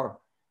out of power.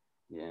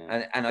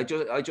 Yeah. And I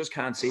just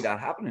can't see that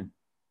happening.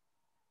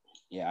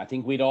 Yeah, I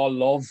think we'd all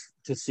love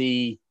to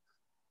see,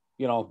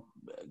 you know,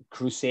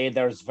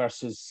 Crusaders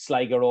versus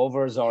Sligo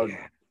Rovers, or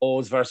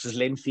O's versus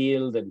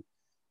Linfield, and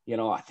you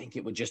know, I think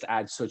it would just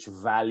add such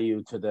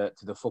value to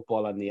the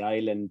football on the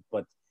island.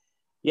 But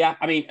yeah,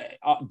 I mean,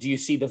 do you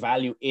see the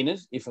value in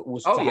it if it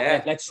was?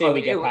 Let's say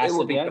we get past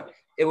it.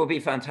 It would be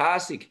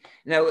fantastic.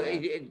 Now,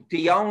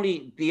 the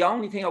only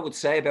thing I would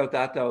say about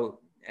that, though,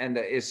 and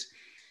is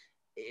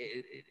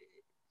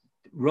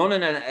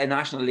running a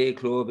National League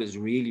club is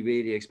really,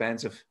 really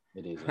expensive.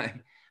 It is. Right?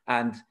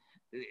 And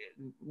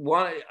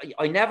one,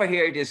 I never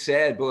hear this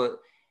said, but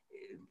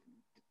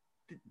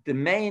the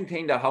main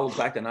thing that holds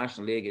back the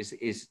National League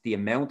is the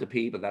amount of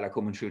people that are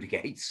coming through the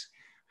gates.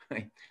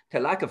 Right? The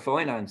lack of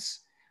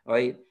finance,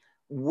 right?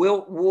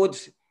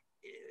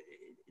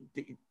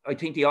 I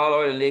think the All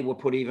Ireland League would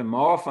put even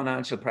more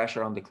financial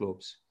pressure on the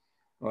clubs,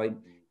 right?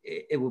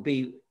 It would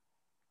be,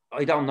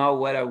 I don't know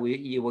whether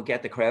you would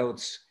get the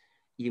crowds.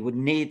 You would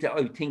need to,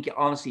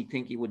 honestly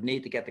think you would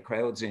need to get the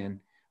crowds in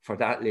for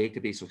that league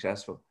to be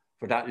successful,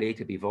 for that league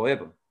to be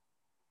viable.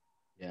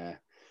 Yeah.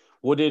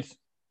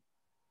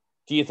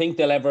 Do you think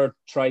they'll ever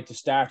try to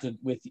start it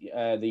with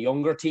the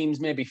younger teams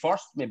maybe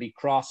first, maybe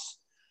cross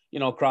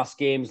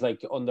games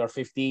like under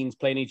 15s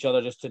playing each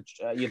other just to,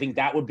 you think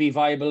that would be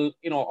viable,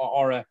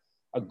 or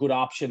a good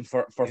option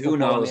for who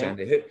knows,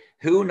 Andy?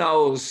 Who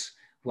knows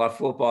what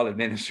football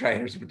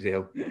administrators would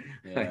do?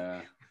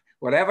 Yeah.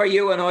 Whatever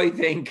you and I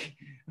think,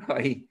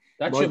 right,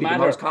 that might should be matter.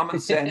 The most common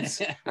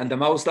sense and the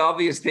most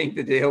obvious thing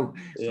to do.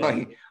 Yeah.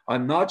 Right?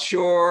 I'm not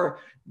sure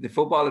the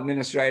football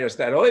administrators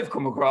that I've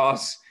come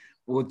across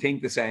would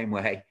think the same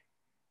way.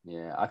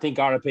 Yeah, I think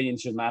our opinion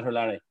should matter,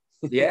 Larry.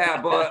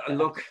 Yeah, but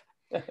look,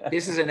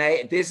 this is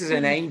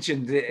an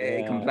ancient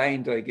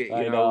complaint. Like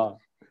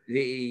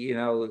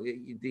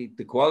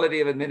the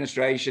quality of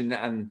administration,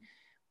 and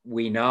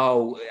we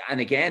know, and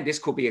again, this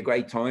could be a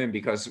great time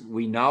because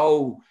we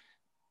know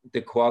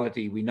the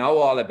quality. We know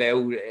all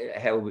about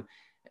how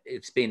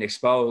it's been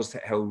exposed,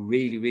 how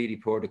really, really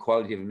poor the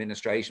quality of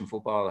administration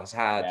football has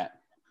had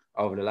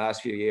over the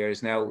last few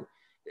years. Now,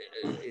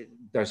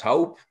 there's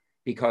hope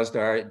because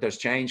there's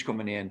change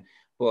coming in,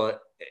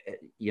 but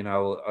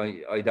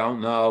I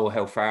don't know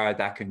how far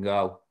that can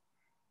go.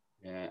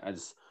 Yeah,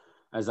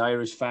 as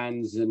Irish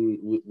fans,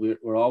 and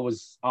we're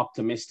always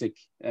optimistic,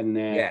 and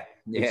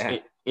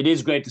it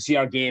is great to see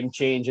our game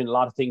change and a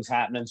lot of things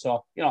happening.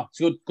 So it's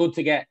good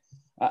to get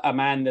a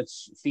man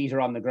that's feet are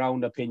on the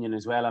ground opinion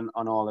as well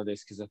on all of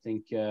this, because I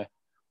think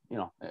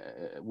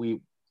we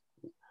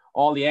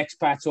all the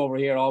expats over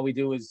here, all we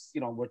do is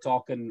we're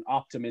talking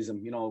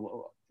optimism.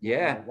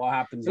 What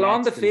happens well,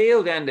 on the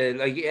field, and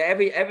like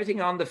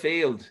everything on the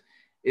field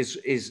is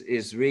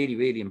really,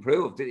 really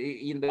improved.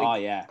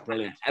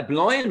 Brilliant. A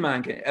blind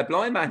man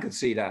could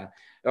see that,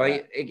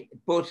 right? Yeah.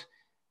 But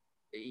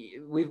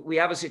we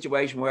have a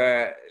situation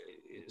where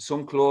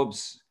some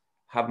clubs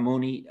have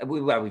money.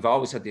 We've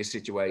always had this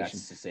situation.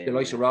 The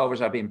likes of Rovers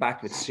are being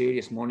backed with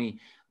serious money,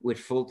 with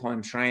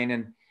full-time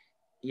training.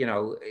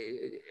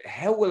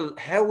 How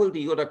will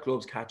the other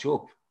clubs catch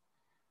up?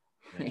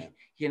 Yeah.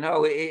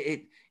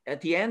 At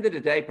the end of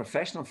the day,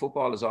 professional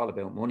football is all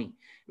about money.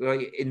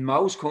 In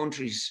most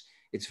countries,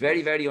 it's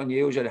very, very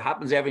unusual. It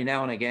happens every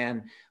now and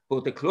again,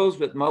 but the clubs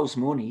with most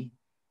money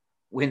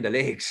win the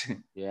leagues.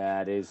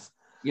 Yeah, it is.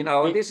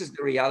 And this is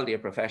the reality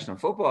of professional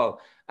football.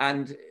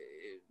 And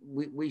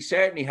we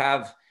certainly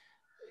have,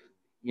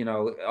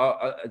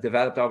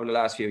 developed over the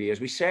last few years.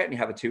 We certainly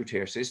have a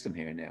two-tier system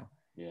here now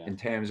in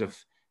terms of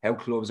how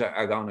clubs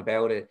are going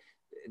about it.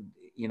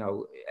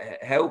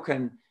 How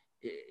can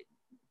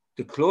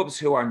the clubs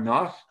who are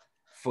not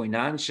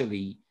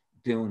financially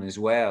doing as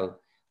well,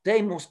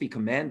 they must be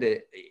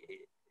commended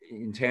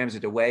in terms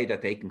of the way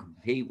that they can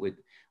compete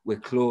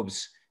with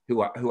clubs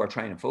who are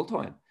training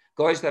full-time.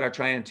 Guys that are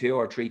training 2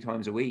 or 3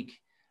 times a week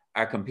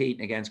are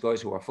competing against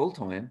guys who are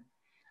full-time,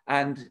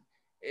 and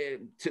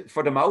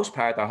for the most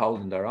part, they're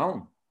holding their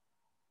own.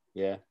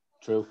 Yeah,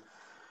 true.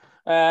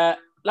 Larry,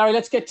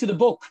 let's get to the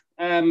book.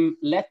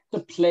 Let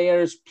the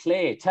Players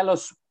Play. Tell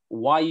us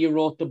why you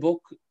wrote the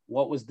book.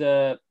 What was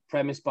the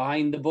premise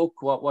behind the book?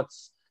 How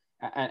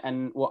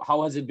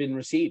has it been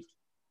received?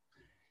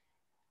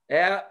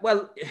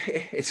 Well,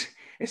 it's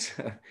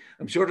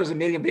I'm sure there's a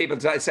million people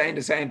saying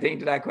the same thing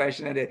to that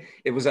question, and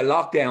it was a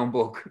lockdown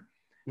book.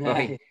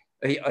 Right?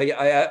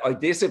 I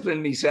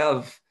disciplined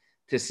myself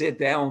to sit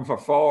down for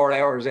 4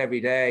 hours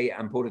every day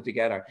and put it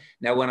together.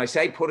 Now, when I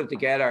say put it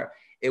together,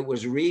 it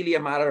was really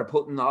a matter of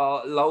putting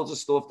loads of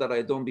stuff that I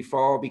had done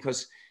before,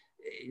 because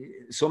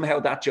somehow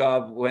that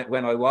job,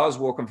 when I was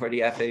working for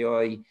the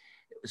FAI,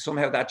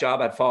 somehow that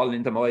job had fallen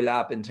into my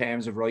lap in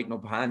terms of writing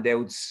up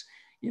handouts,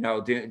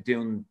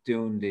 doing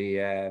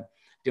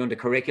the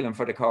curriculum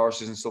for the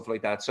courses and stuff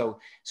like that. So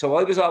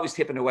I was always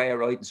tipping away at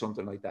writing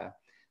something like that.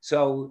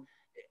 So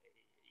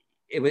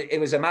it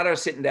was a matter of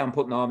sitting down,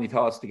 putting all my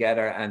thoughts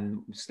together,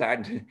 and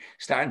starting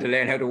to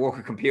learn how to work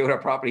a computer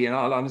properly. In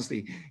all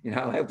honesty,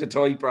 how to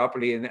type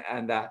properly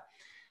and that.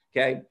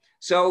 Okay.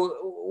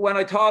 So when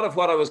I thought of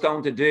what I was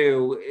going to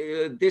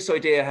do, this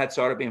idea had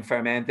sort of been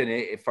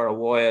fermenting for a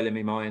while in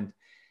my mind.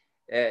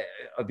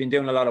 I've been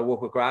doing a lot of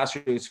work with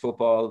grassroots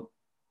football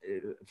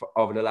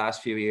over the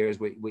last few years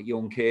with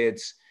young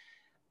kids.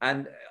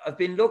 And I've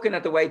been looking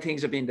at the way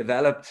things have been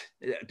developed,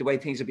 the way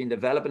things have been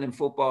developing in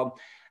football.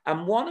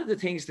 And one of the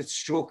things that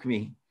struck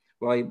me,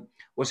 right,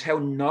 was how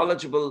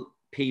knowledgeable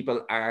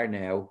people are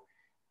now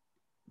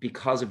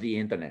because of the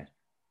internet.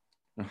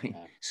 Right?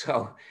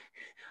 So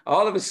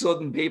All of a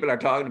sudden, people are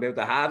talking about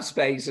the half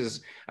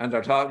spaces, and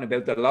they're talking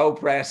about the low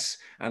press,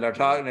 and they're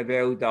talking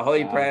about the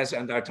high press,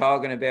 and they're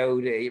talking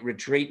about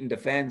retreating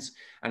defense,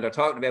 and they're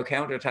talking about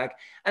counterattack.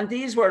 And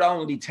these were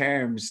only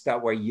terms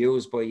that were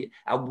used by,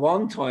 at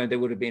one time, they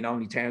would have been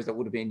only terms that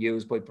would have been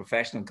used by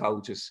professional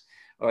coaches,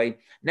 right?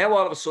 Now,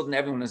 all of a sudden,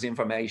 everyone has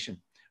information,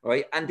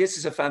 right? And this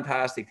is a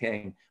fantastic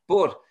thing.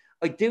 But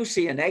I do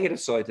see a negative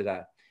side to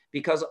that,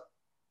 because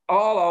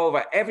all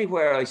over,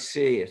 everywhere I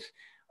see it,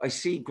 I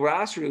see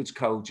grassroots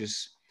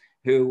coaches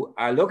who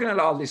are looking at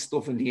all this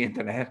stuff on the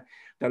internet.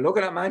 They're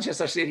looking at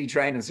Manchester City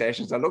training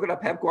sessions. They're looking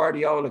at Pep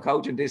Guardiola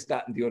coaching this,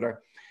 that, and the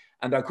other.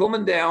 And they're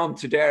coming down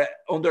to their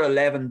under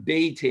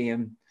 11B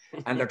team,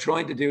 and they're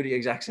trying to do the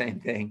exact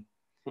same thing.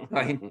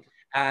 Right?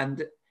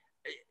 And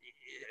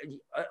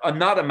I'm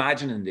not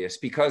imagining this,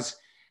 because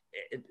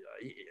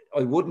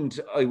I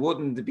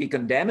wouldn't be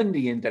condemning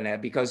the internet,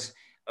 because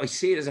I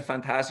see it as a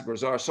fantastic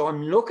resource. So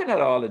I'm looking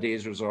at all of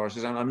these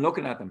resources, and I'm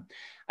looking at them,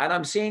 and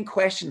I'm seeing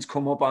questions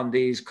come up on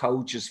these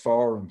coaches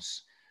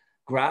forums,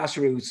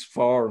 grassroots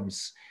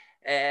forums.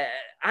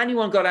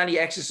 Anyone got any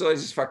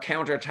exercises for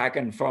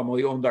counter-attacking for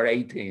my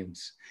under-8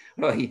 teams?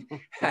 Right.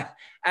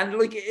 And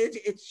like,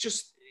 it's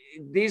just,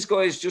 these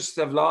guys just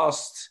have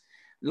lost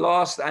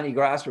any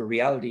grasp of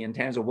reality in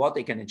terms of what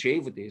they can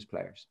achieve with these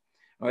players.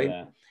 Right.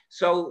 Yeah.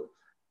 So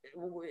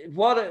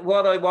what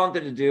I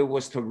wanted to do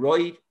was to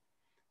write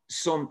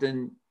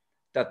something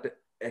that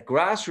a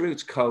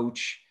grassroots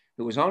coach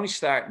who was only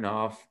starting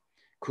off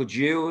could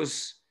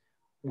use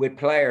with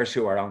players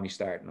who are only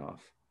starting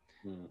off.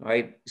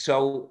 Right.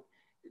 So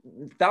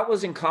that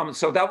was in common.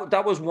 So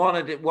that was one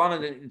of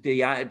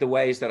the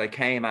ways that I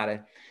came at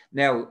it.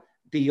 Now,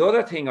 the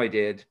other thing I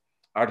did,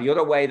 or the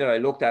other way that I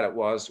looked at it,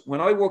 was when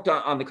I worked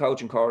on the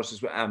coaching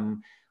courses,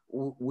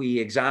 we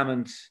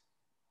examined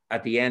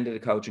at the end of the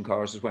coaching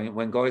courses,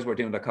 when guys were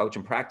doing their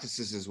coaching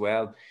practices as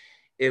well.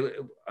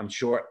 I'm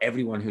sure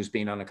everyone who's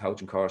been on a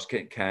coaching course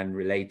can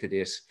relate to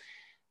this.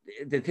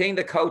 The thing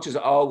that coaches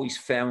always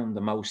found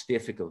the most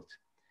difficult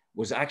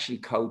was actually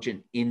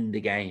coaching in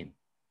the game,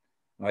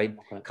 right?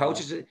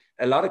 Okay.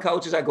 A lot of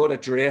coaches are good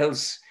at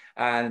drills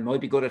and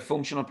might be good at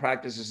functional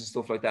practices and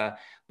stuff like that.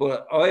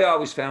 But I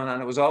always found,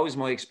 and it was always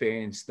my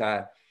experience,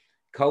 that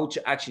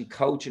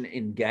coaching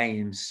in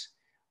games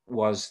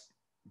was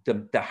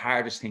the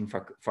hardest thing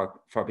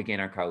for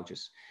beginner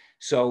coaches.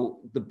 So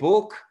the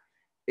book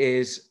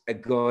is a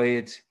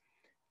guide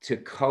to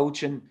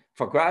coaching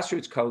for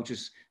grassroots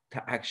coaches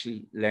to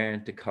actually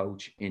learn to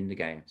coach in the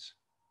games.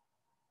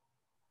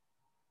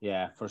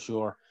 Yeah, for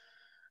sure.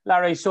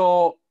 Larry,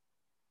 so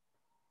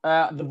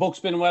the book's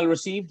been well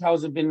received.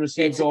 How's it been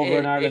received over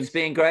in Ireland? It's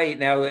been great.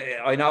 Now,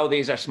 I know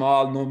these are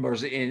small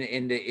numbers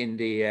in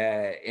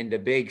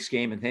the big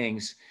scheme of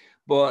things,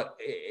 but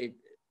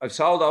I've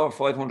sold over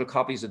 500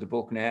 copies of the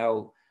book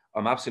now.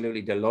 I'm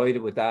absolutely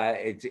delighted with that.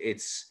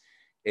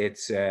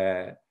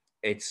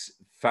 It's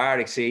far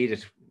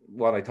exceeded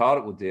what I thought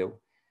it would do,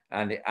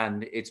 and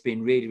it's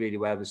been really, really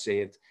well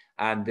received.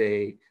 And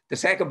the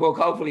second book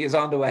hopefully is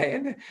on the way,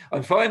 and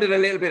I'm finding it a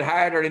little bit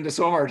harder in the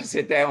summer to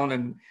sit down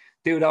and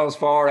do those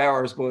 4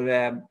 hours, but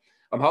I'm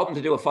hoping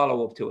to do a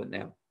follow-up to it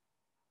now.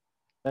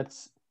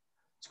 It's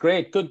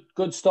great,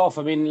 good stuff.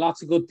 I mean,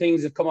 lots of good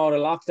things have come out of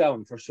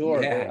lockdown for sure.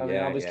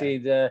 Obviously.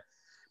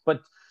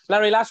 But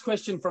Larry, last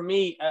question from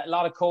me. A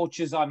lot of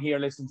coaches on here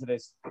listen to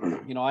this.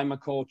 You know, I'm a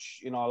coach.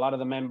 You know, a lot of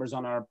the members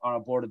on our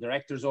board of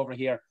directors over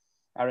here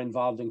are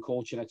involved in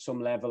coaching at some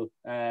level.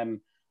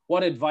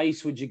 What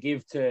advice would you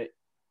give to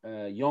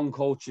young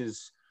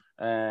coaches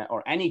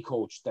or any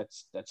coach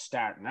that's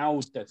starting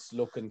out, that's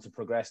looking to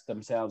progress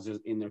themselves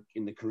in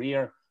the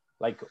career?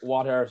 Like,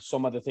 what are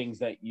some of the things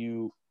that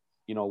you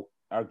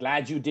are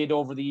glad you did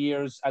over the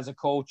years as a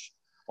coach,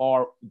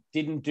 or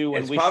didn't do?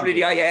 And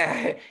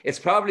it's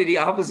probably the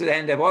opposite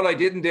end of what I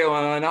didn't do,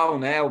 and I know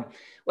now.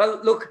 Well,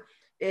 look,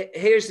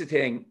 here's the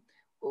thing.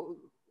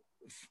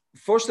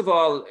 First of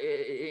all,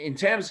 in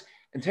terms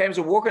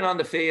of working on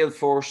the field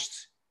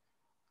first,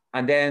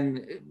 and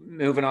then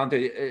moving on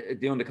to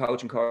doing the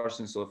coaching course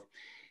and stuff,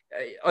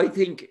 I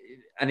think,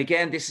 and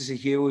again, this is a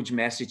huge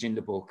message in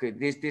the book.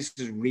 This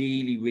is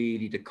really,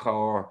 really the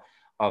core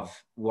of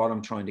what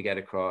I'm trying to get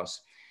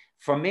across.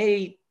 For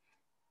me,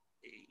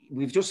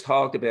 we've just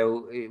talked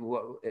about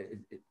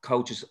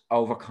coaches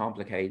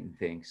overcomplicating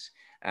things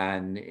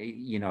and,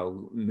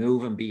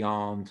 moving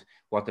beyond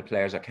what the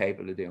players are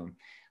capable of doing.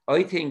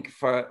 I think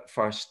for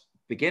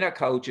beginner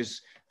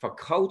coaches, for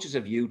coaches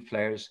of youth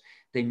players,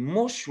 they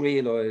must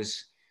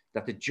realize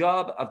that the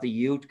job of the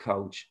youth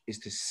coach is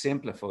to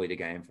simplify the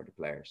game for the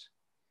players,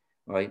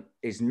 right?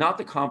 It's not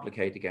to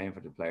complicate the game for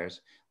the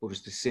players, but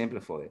it's to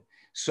simplify it.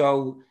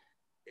 So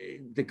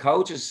the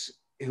coaches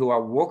who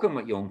are working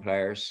with young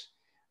players,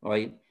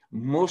 right,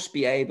 must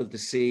be able to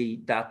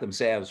see that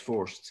themselves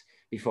first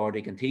before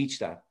they can teach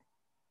that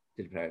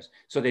to the players.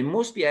 So they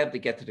must be able to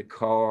get to the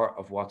core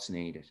of what's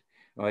needed,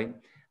 right?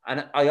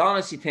 And I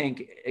honestly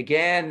think,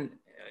 again,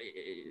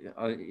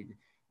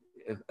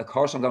 of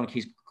course, I'm going to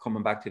keep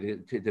coming back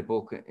to the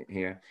book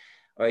here.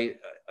 I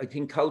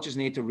think coaches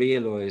need to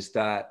realize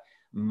that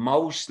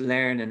most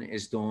learning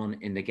is done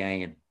in the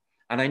game.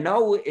 And I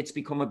know it's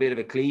become a bit of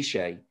a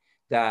cliche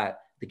that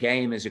the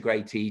game is a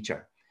great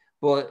teacher,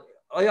 but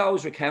I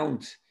always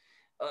recount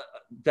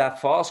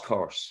that FOSS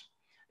course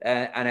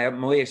and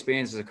my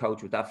experience as a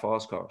coach with that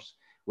FOSS course,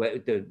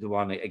 the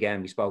one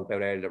again we spoke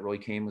about earlier that Roy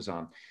Keane was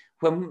on.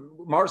 When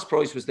Maurice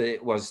Price was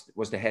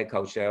the head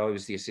coach there, I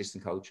was the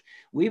assistant coach.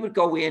 We would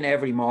go in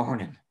every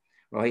morning,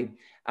 right,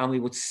 and we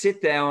would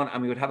sit down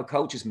and we would have a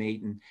coaches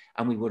meeting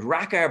and we would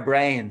rack our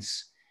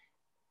brains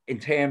in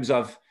terms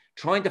of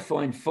trying to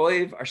find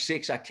 5 or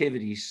 6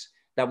 activities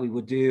that we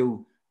would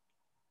do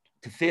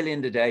to fill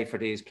in the day for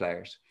these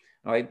players,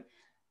 right?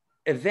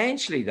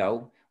 Eventually,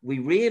 though, we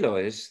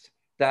realized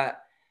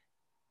that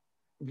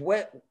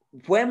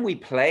when we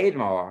played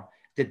more,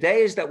 the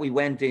days that we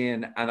went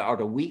in or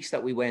the weeks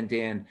that we went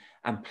in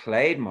and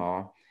played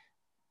more,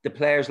 the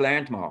players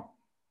learned more,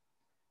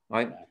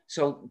 right?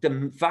 So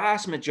the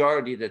vast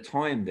majority of the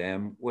time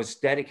then was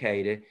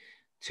dedicated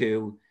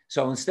to,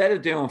 so instead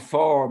of doing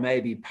 4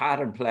 maybe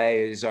pattern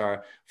plays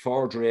or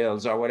 4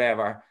 drills or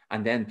whatever,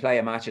 and then play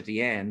a match at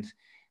the end,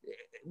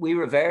 we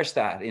reversed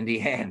that in the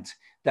end,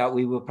 that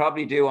we will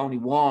probably do only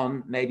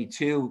 1, maybe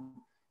 2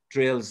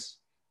 drills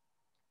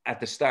at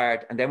the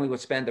start, and then we would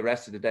spend the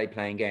rest of the day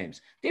playing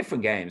games,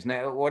 different games.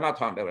 Now, we're not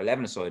talking about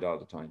 11-a-side all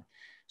the time.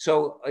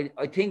 So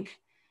I think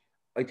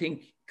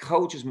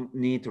coaches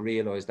need to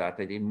realize that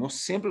they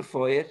must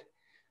simplify it,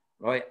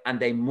 right? And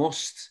they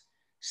must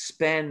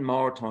spend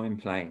more time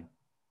playing.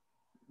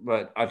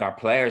 But our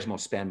players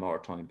must spend more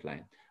time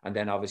playing. And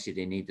then obviously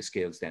they need the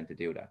skills then to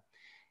do that.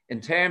 In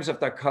terms of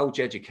their coach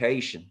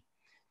education,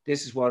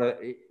 this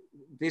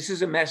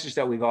is a message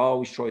that we've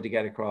always tried to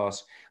get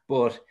across.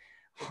 But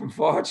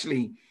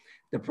unfortunately,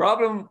 the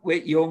problem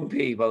with young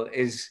people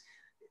is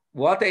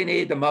what they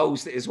need the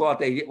most is what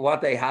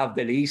they have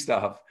the least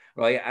of,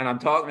 right? And I'm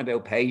talking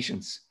about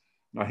patience,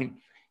 right?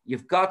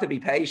 You've got to be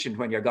patient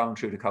when you're going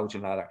through the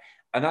coaching ladder.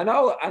 And I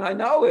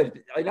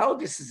know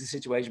this is the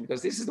situation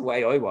because this is the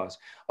way I was.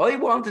 I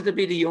wanted to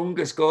be the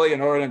youngest guy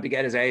in Ireland to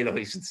get his A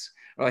license,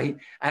 right?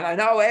 And I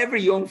know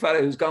every young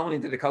fella who's going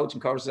into the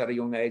coaching courses at a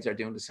young age are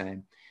doing the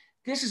same.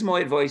 This is my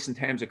advice in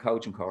terms of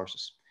coaching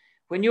courses.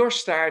 When you're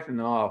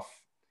starting off,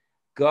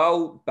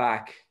 go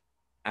back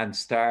and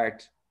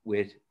start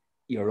with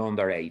your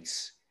under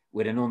 8s,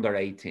 with an under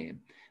 8 team,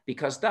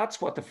 because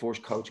that's what the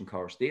first coaching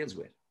course deals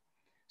with.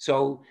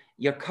 So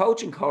your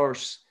coaching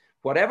course,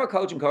 whatever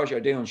coaching course you're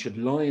doing, should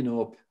line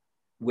up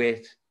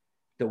with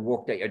the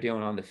work that you're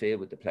doing on the field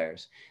with the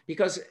players.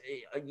 Because,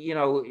 you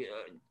know,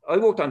 I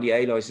worked on the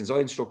A license, I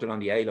instructed on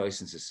the A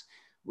licenses.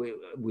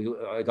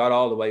 I got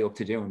all the way up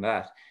to doing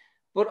that.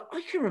 But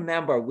I can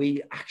remember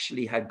we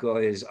actually had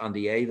guys on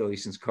the A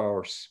license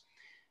course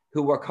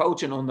who were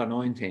coaching under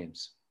 9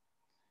 teams.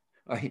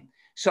 Right?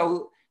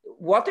 So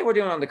what they were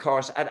doing on the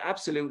course had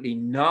absolutely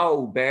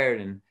no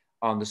bearing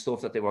on the stuff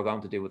that they were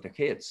going to do with their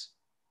kids,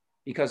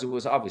 because it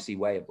was obviously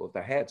way above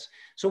their heads.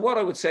 So what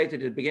I would say to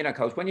the beginner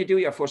coach, when you do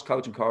your first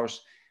coaching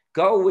course,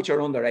 go with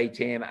your under 8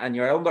 team and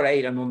your under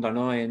 8 and under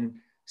 9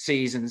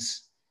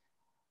 seasons,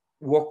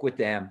 work with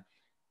them.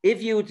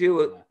 If you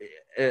do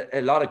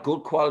a lot of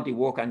good quality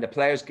work and the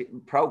players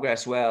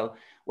progress well,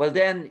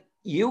 then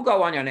you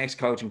go on your next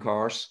coaching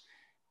course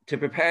to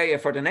prepare you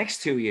for the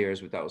next 2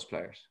 years with those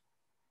players.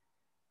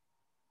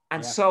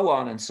 And so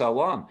on and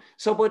so on.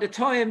 So by the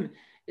time,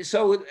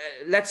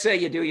 let's say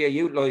you do your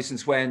youth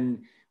license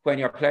when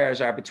your players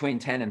are between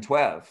 10 and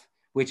 12,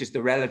 which is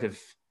the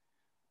relative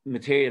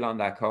material on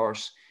that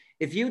course.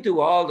 If you do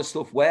all the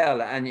stuff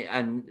well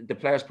and the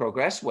players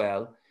progress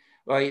well,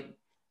 right,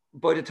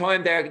 by the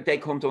time they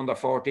come to under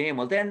 14,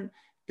 well,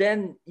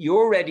 then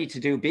you're ready to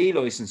do B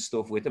license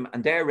stuff with them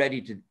and they're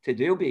ready to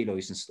do B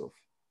license stuff.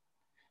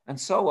 And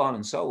so on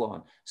and so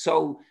on.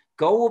 So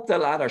go up the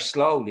ladder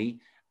slowly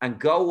and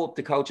go up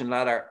the coaching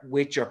ladder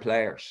with your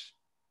players.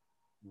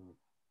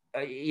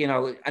 You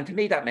know, and to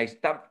me,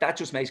 that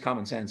just makes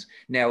common sense.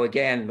 Now,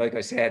 again, like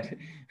I said,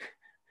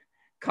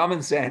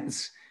 common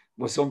sense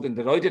was something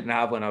that I didn't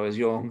have when I was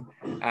young.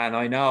 And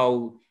I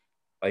know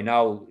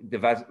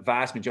the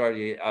vast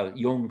majority of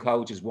young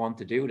coaches want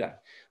to do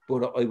that.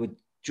 But I would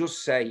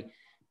just say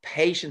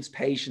patience,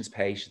 patience,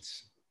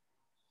 patience.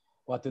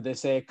 What did they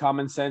say?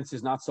 Common sense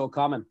is not so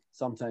common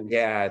sometimes.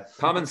 Yeah,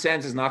 common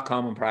sense is not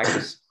common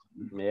practice.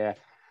 Yeah.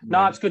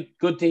 No, it's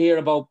good to hear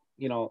about,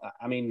 you know,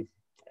 I mean,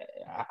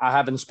 I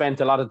haven't spent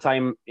a lot of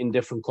time in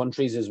different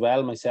countries as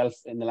well myself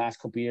in the last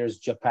couple of years,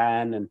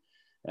 Japan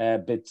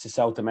and bits of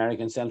South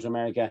America and Central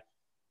America.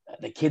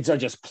 The kids are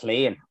just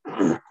playing.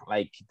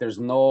 Like there's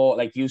no,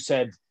 like you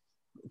said,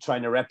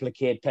 trying to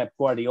replicate Pep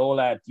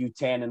Guardiola at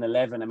U10 and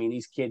 11. I mean,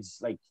 these kids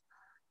like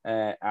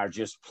are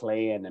just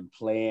playing and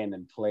playing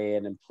and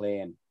playing and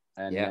playing.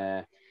 And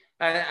yeah.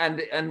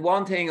 And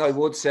one thing I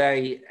would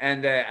say,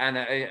 and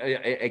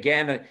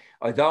again,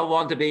 I don't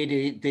want to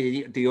be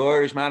the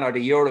Irishman or the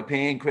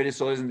European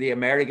criticizing the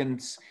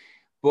Americans,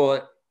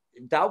 but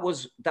that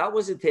was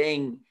a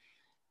thing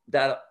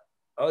that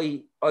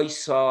I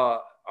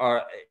saw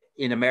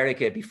in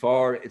America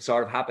before it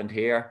sort of happened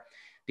here,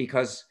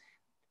 because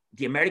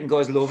the American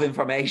guys love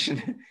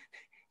information,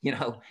 you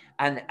know,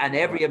 and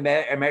every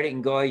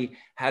American guy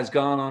has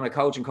gone on a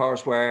coaching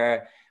course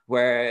where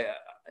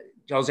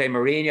Jose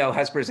Mourinho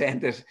has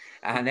presented,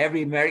 and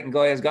every American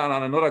guy has gone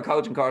on another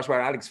coaching course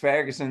where Alex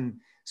Ferguson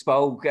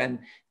spoke, and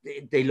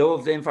they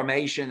love the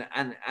information.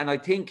 And I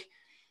think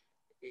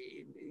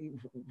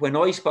when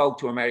I spoke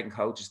to American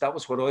coaches, that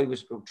was what I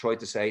was trying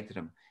to say to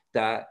them,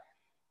 that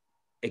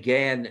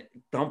again,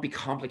 don't be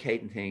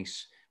complicating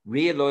things.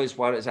 Realize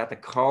what is at the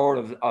core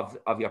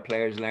of your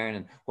players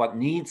learning, what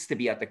needs to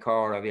be at the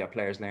core of your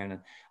players learning,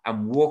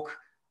 and work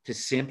to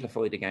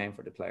simplify the game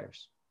for the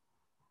players.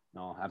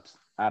 No,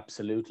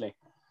 absolutely.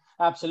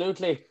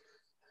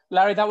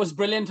 Larry, that was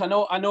brilliant. I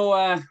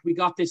know we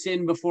got this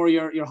in before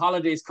your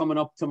holidays coming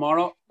up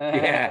tomorrow.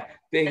 Yeah,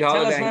 big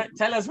holiday.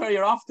 Tell us where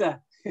you're off to.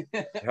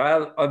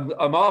 Well,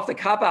 I'm off to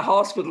Kappa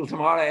Hospital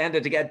tomorrow,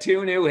 Enda, to get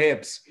 2 new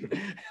hips.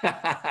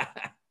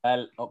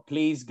 Well,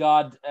 please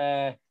God,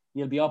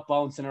 you'll be up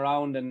bouncing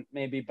around, and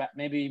maybe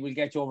we'll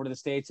get you over to the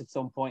States at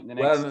some point in the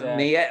next.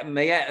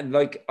 Well,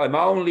 like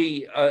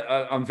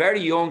I'm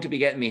very young to be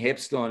getting my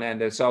hips done,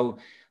 and so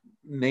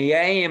my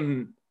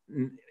aim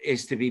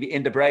is to be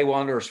in the Bray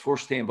Wanderers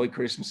first team by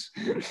Christmas.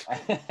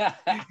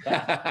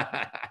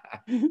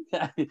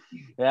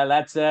 Yeah,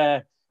 that's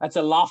a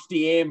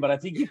lofty aim, but I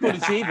think you could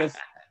achieve it.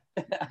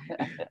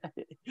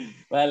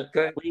 Well,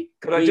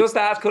 could I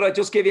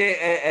just give you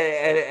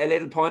a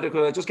little pointer?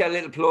 Could I just get a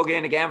little plug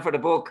in again for the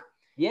book?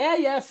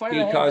 Yeah, fire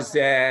ahead. Because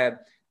the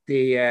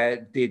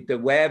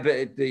web,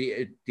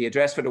 the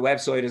address for the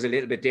website is a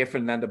little bit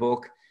different than the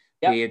book.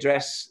 Yep. The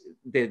address,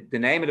 the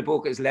name of the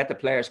book is Let the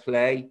Players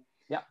Play.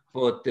 Yeah.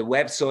 But the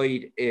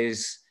website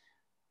is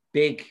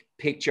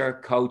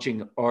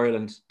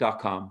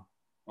bigpicturecoachingireland.com.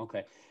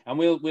 Okay. And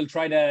we'll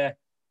try to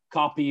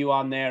copy you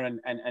on there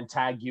and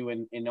tag you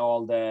in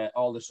all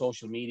the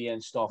social media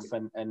and stuff,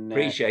 and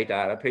appreciate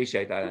that. I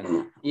appreciate that.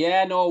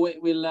 Yeah, no,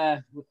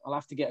 I'll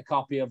have to get a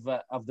copy of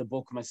the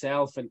book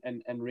myself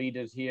and read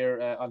it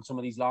here on some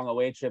of these long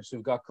away trips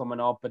we've got coming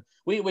up. But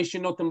we wish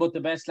you nothing but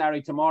the best,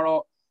 Larry,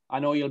 tomorrow. I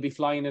know you'll be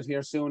flying it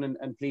here soon,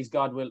 and please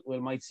God, we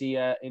might see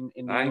you in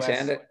the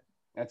US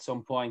at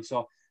some point.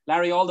 So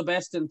Larry, all the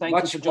best, and thank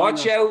you for joining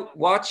us.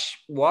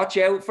 Watch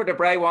out for the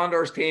Bray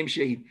Wanderers team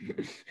sheet.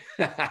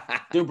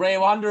 Do Bray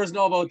Wanderers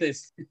know about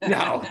this?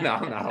 No.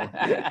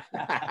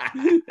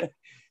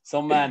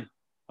 Some man.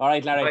 All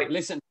right, Larry. Right.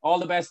 Listen, all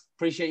the best.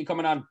 Appreciate you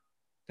coming on.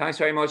 Thanks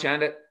very much,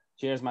 Andy.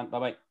 Cheers, man.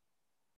 Bye-bye.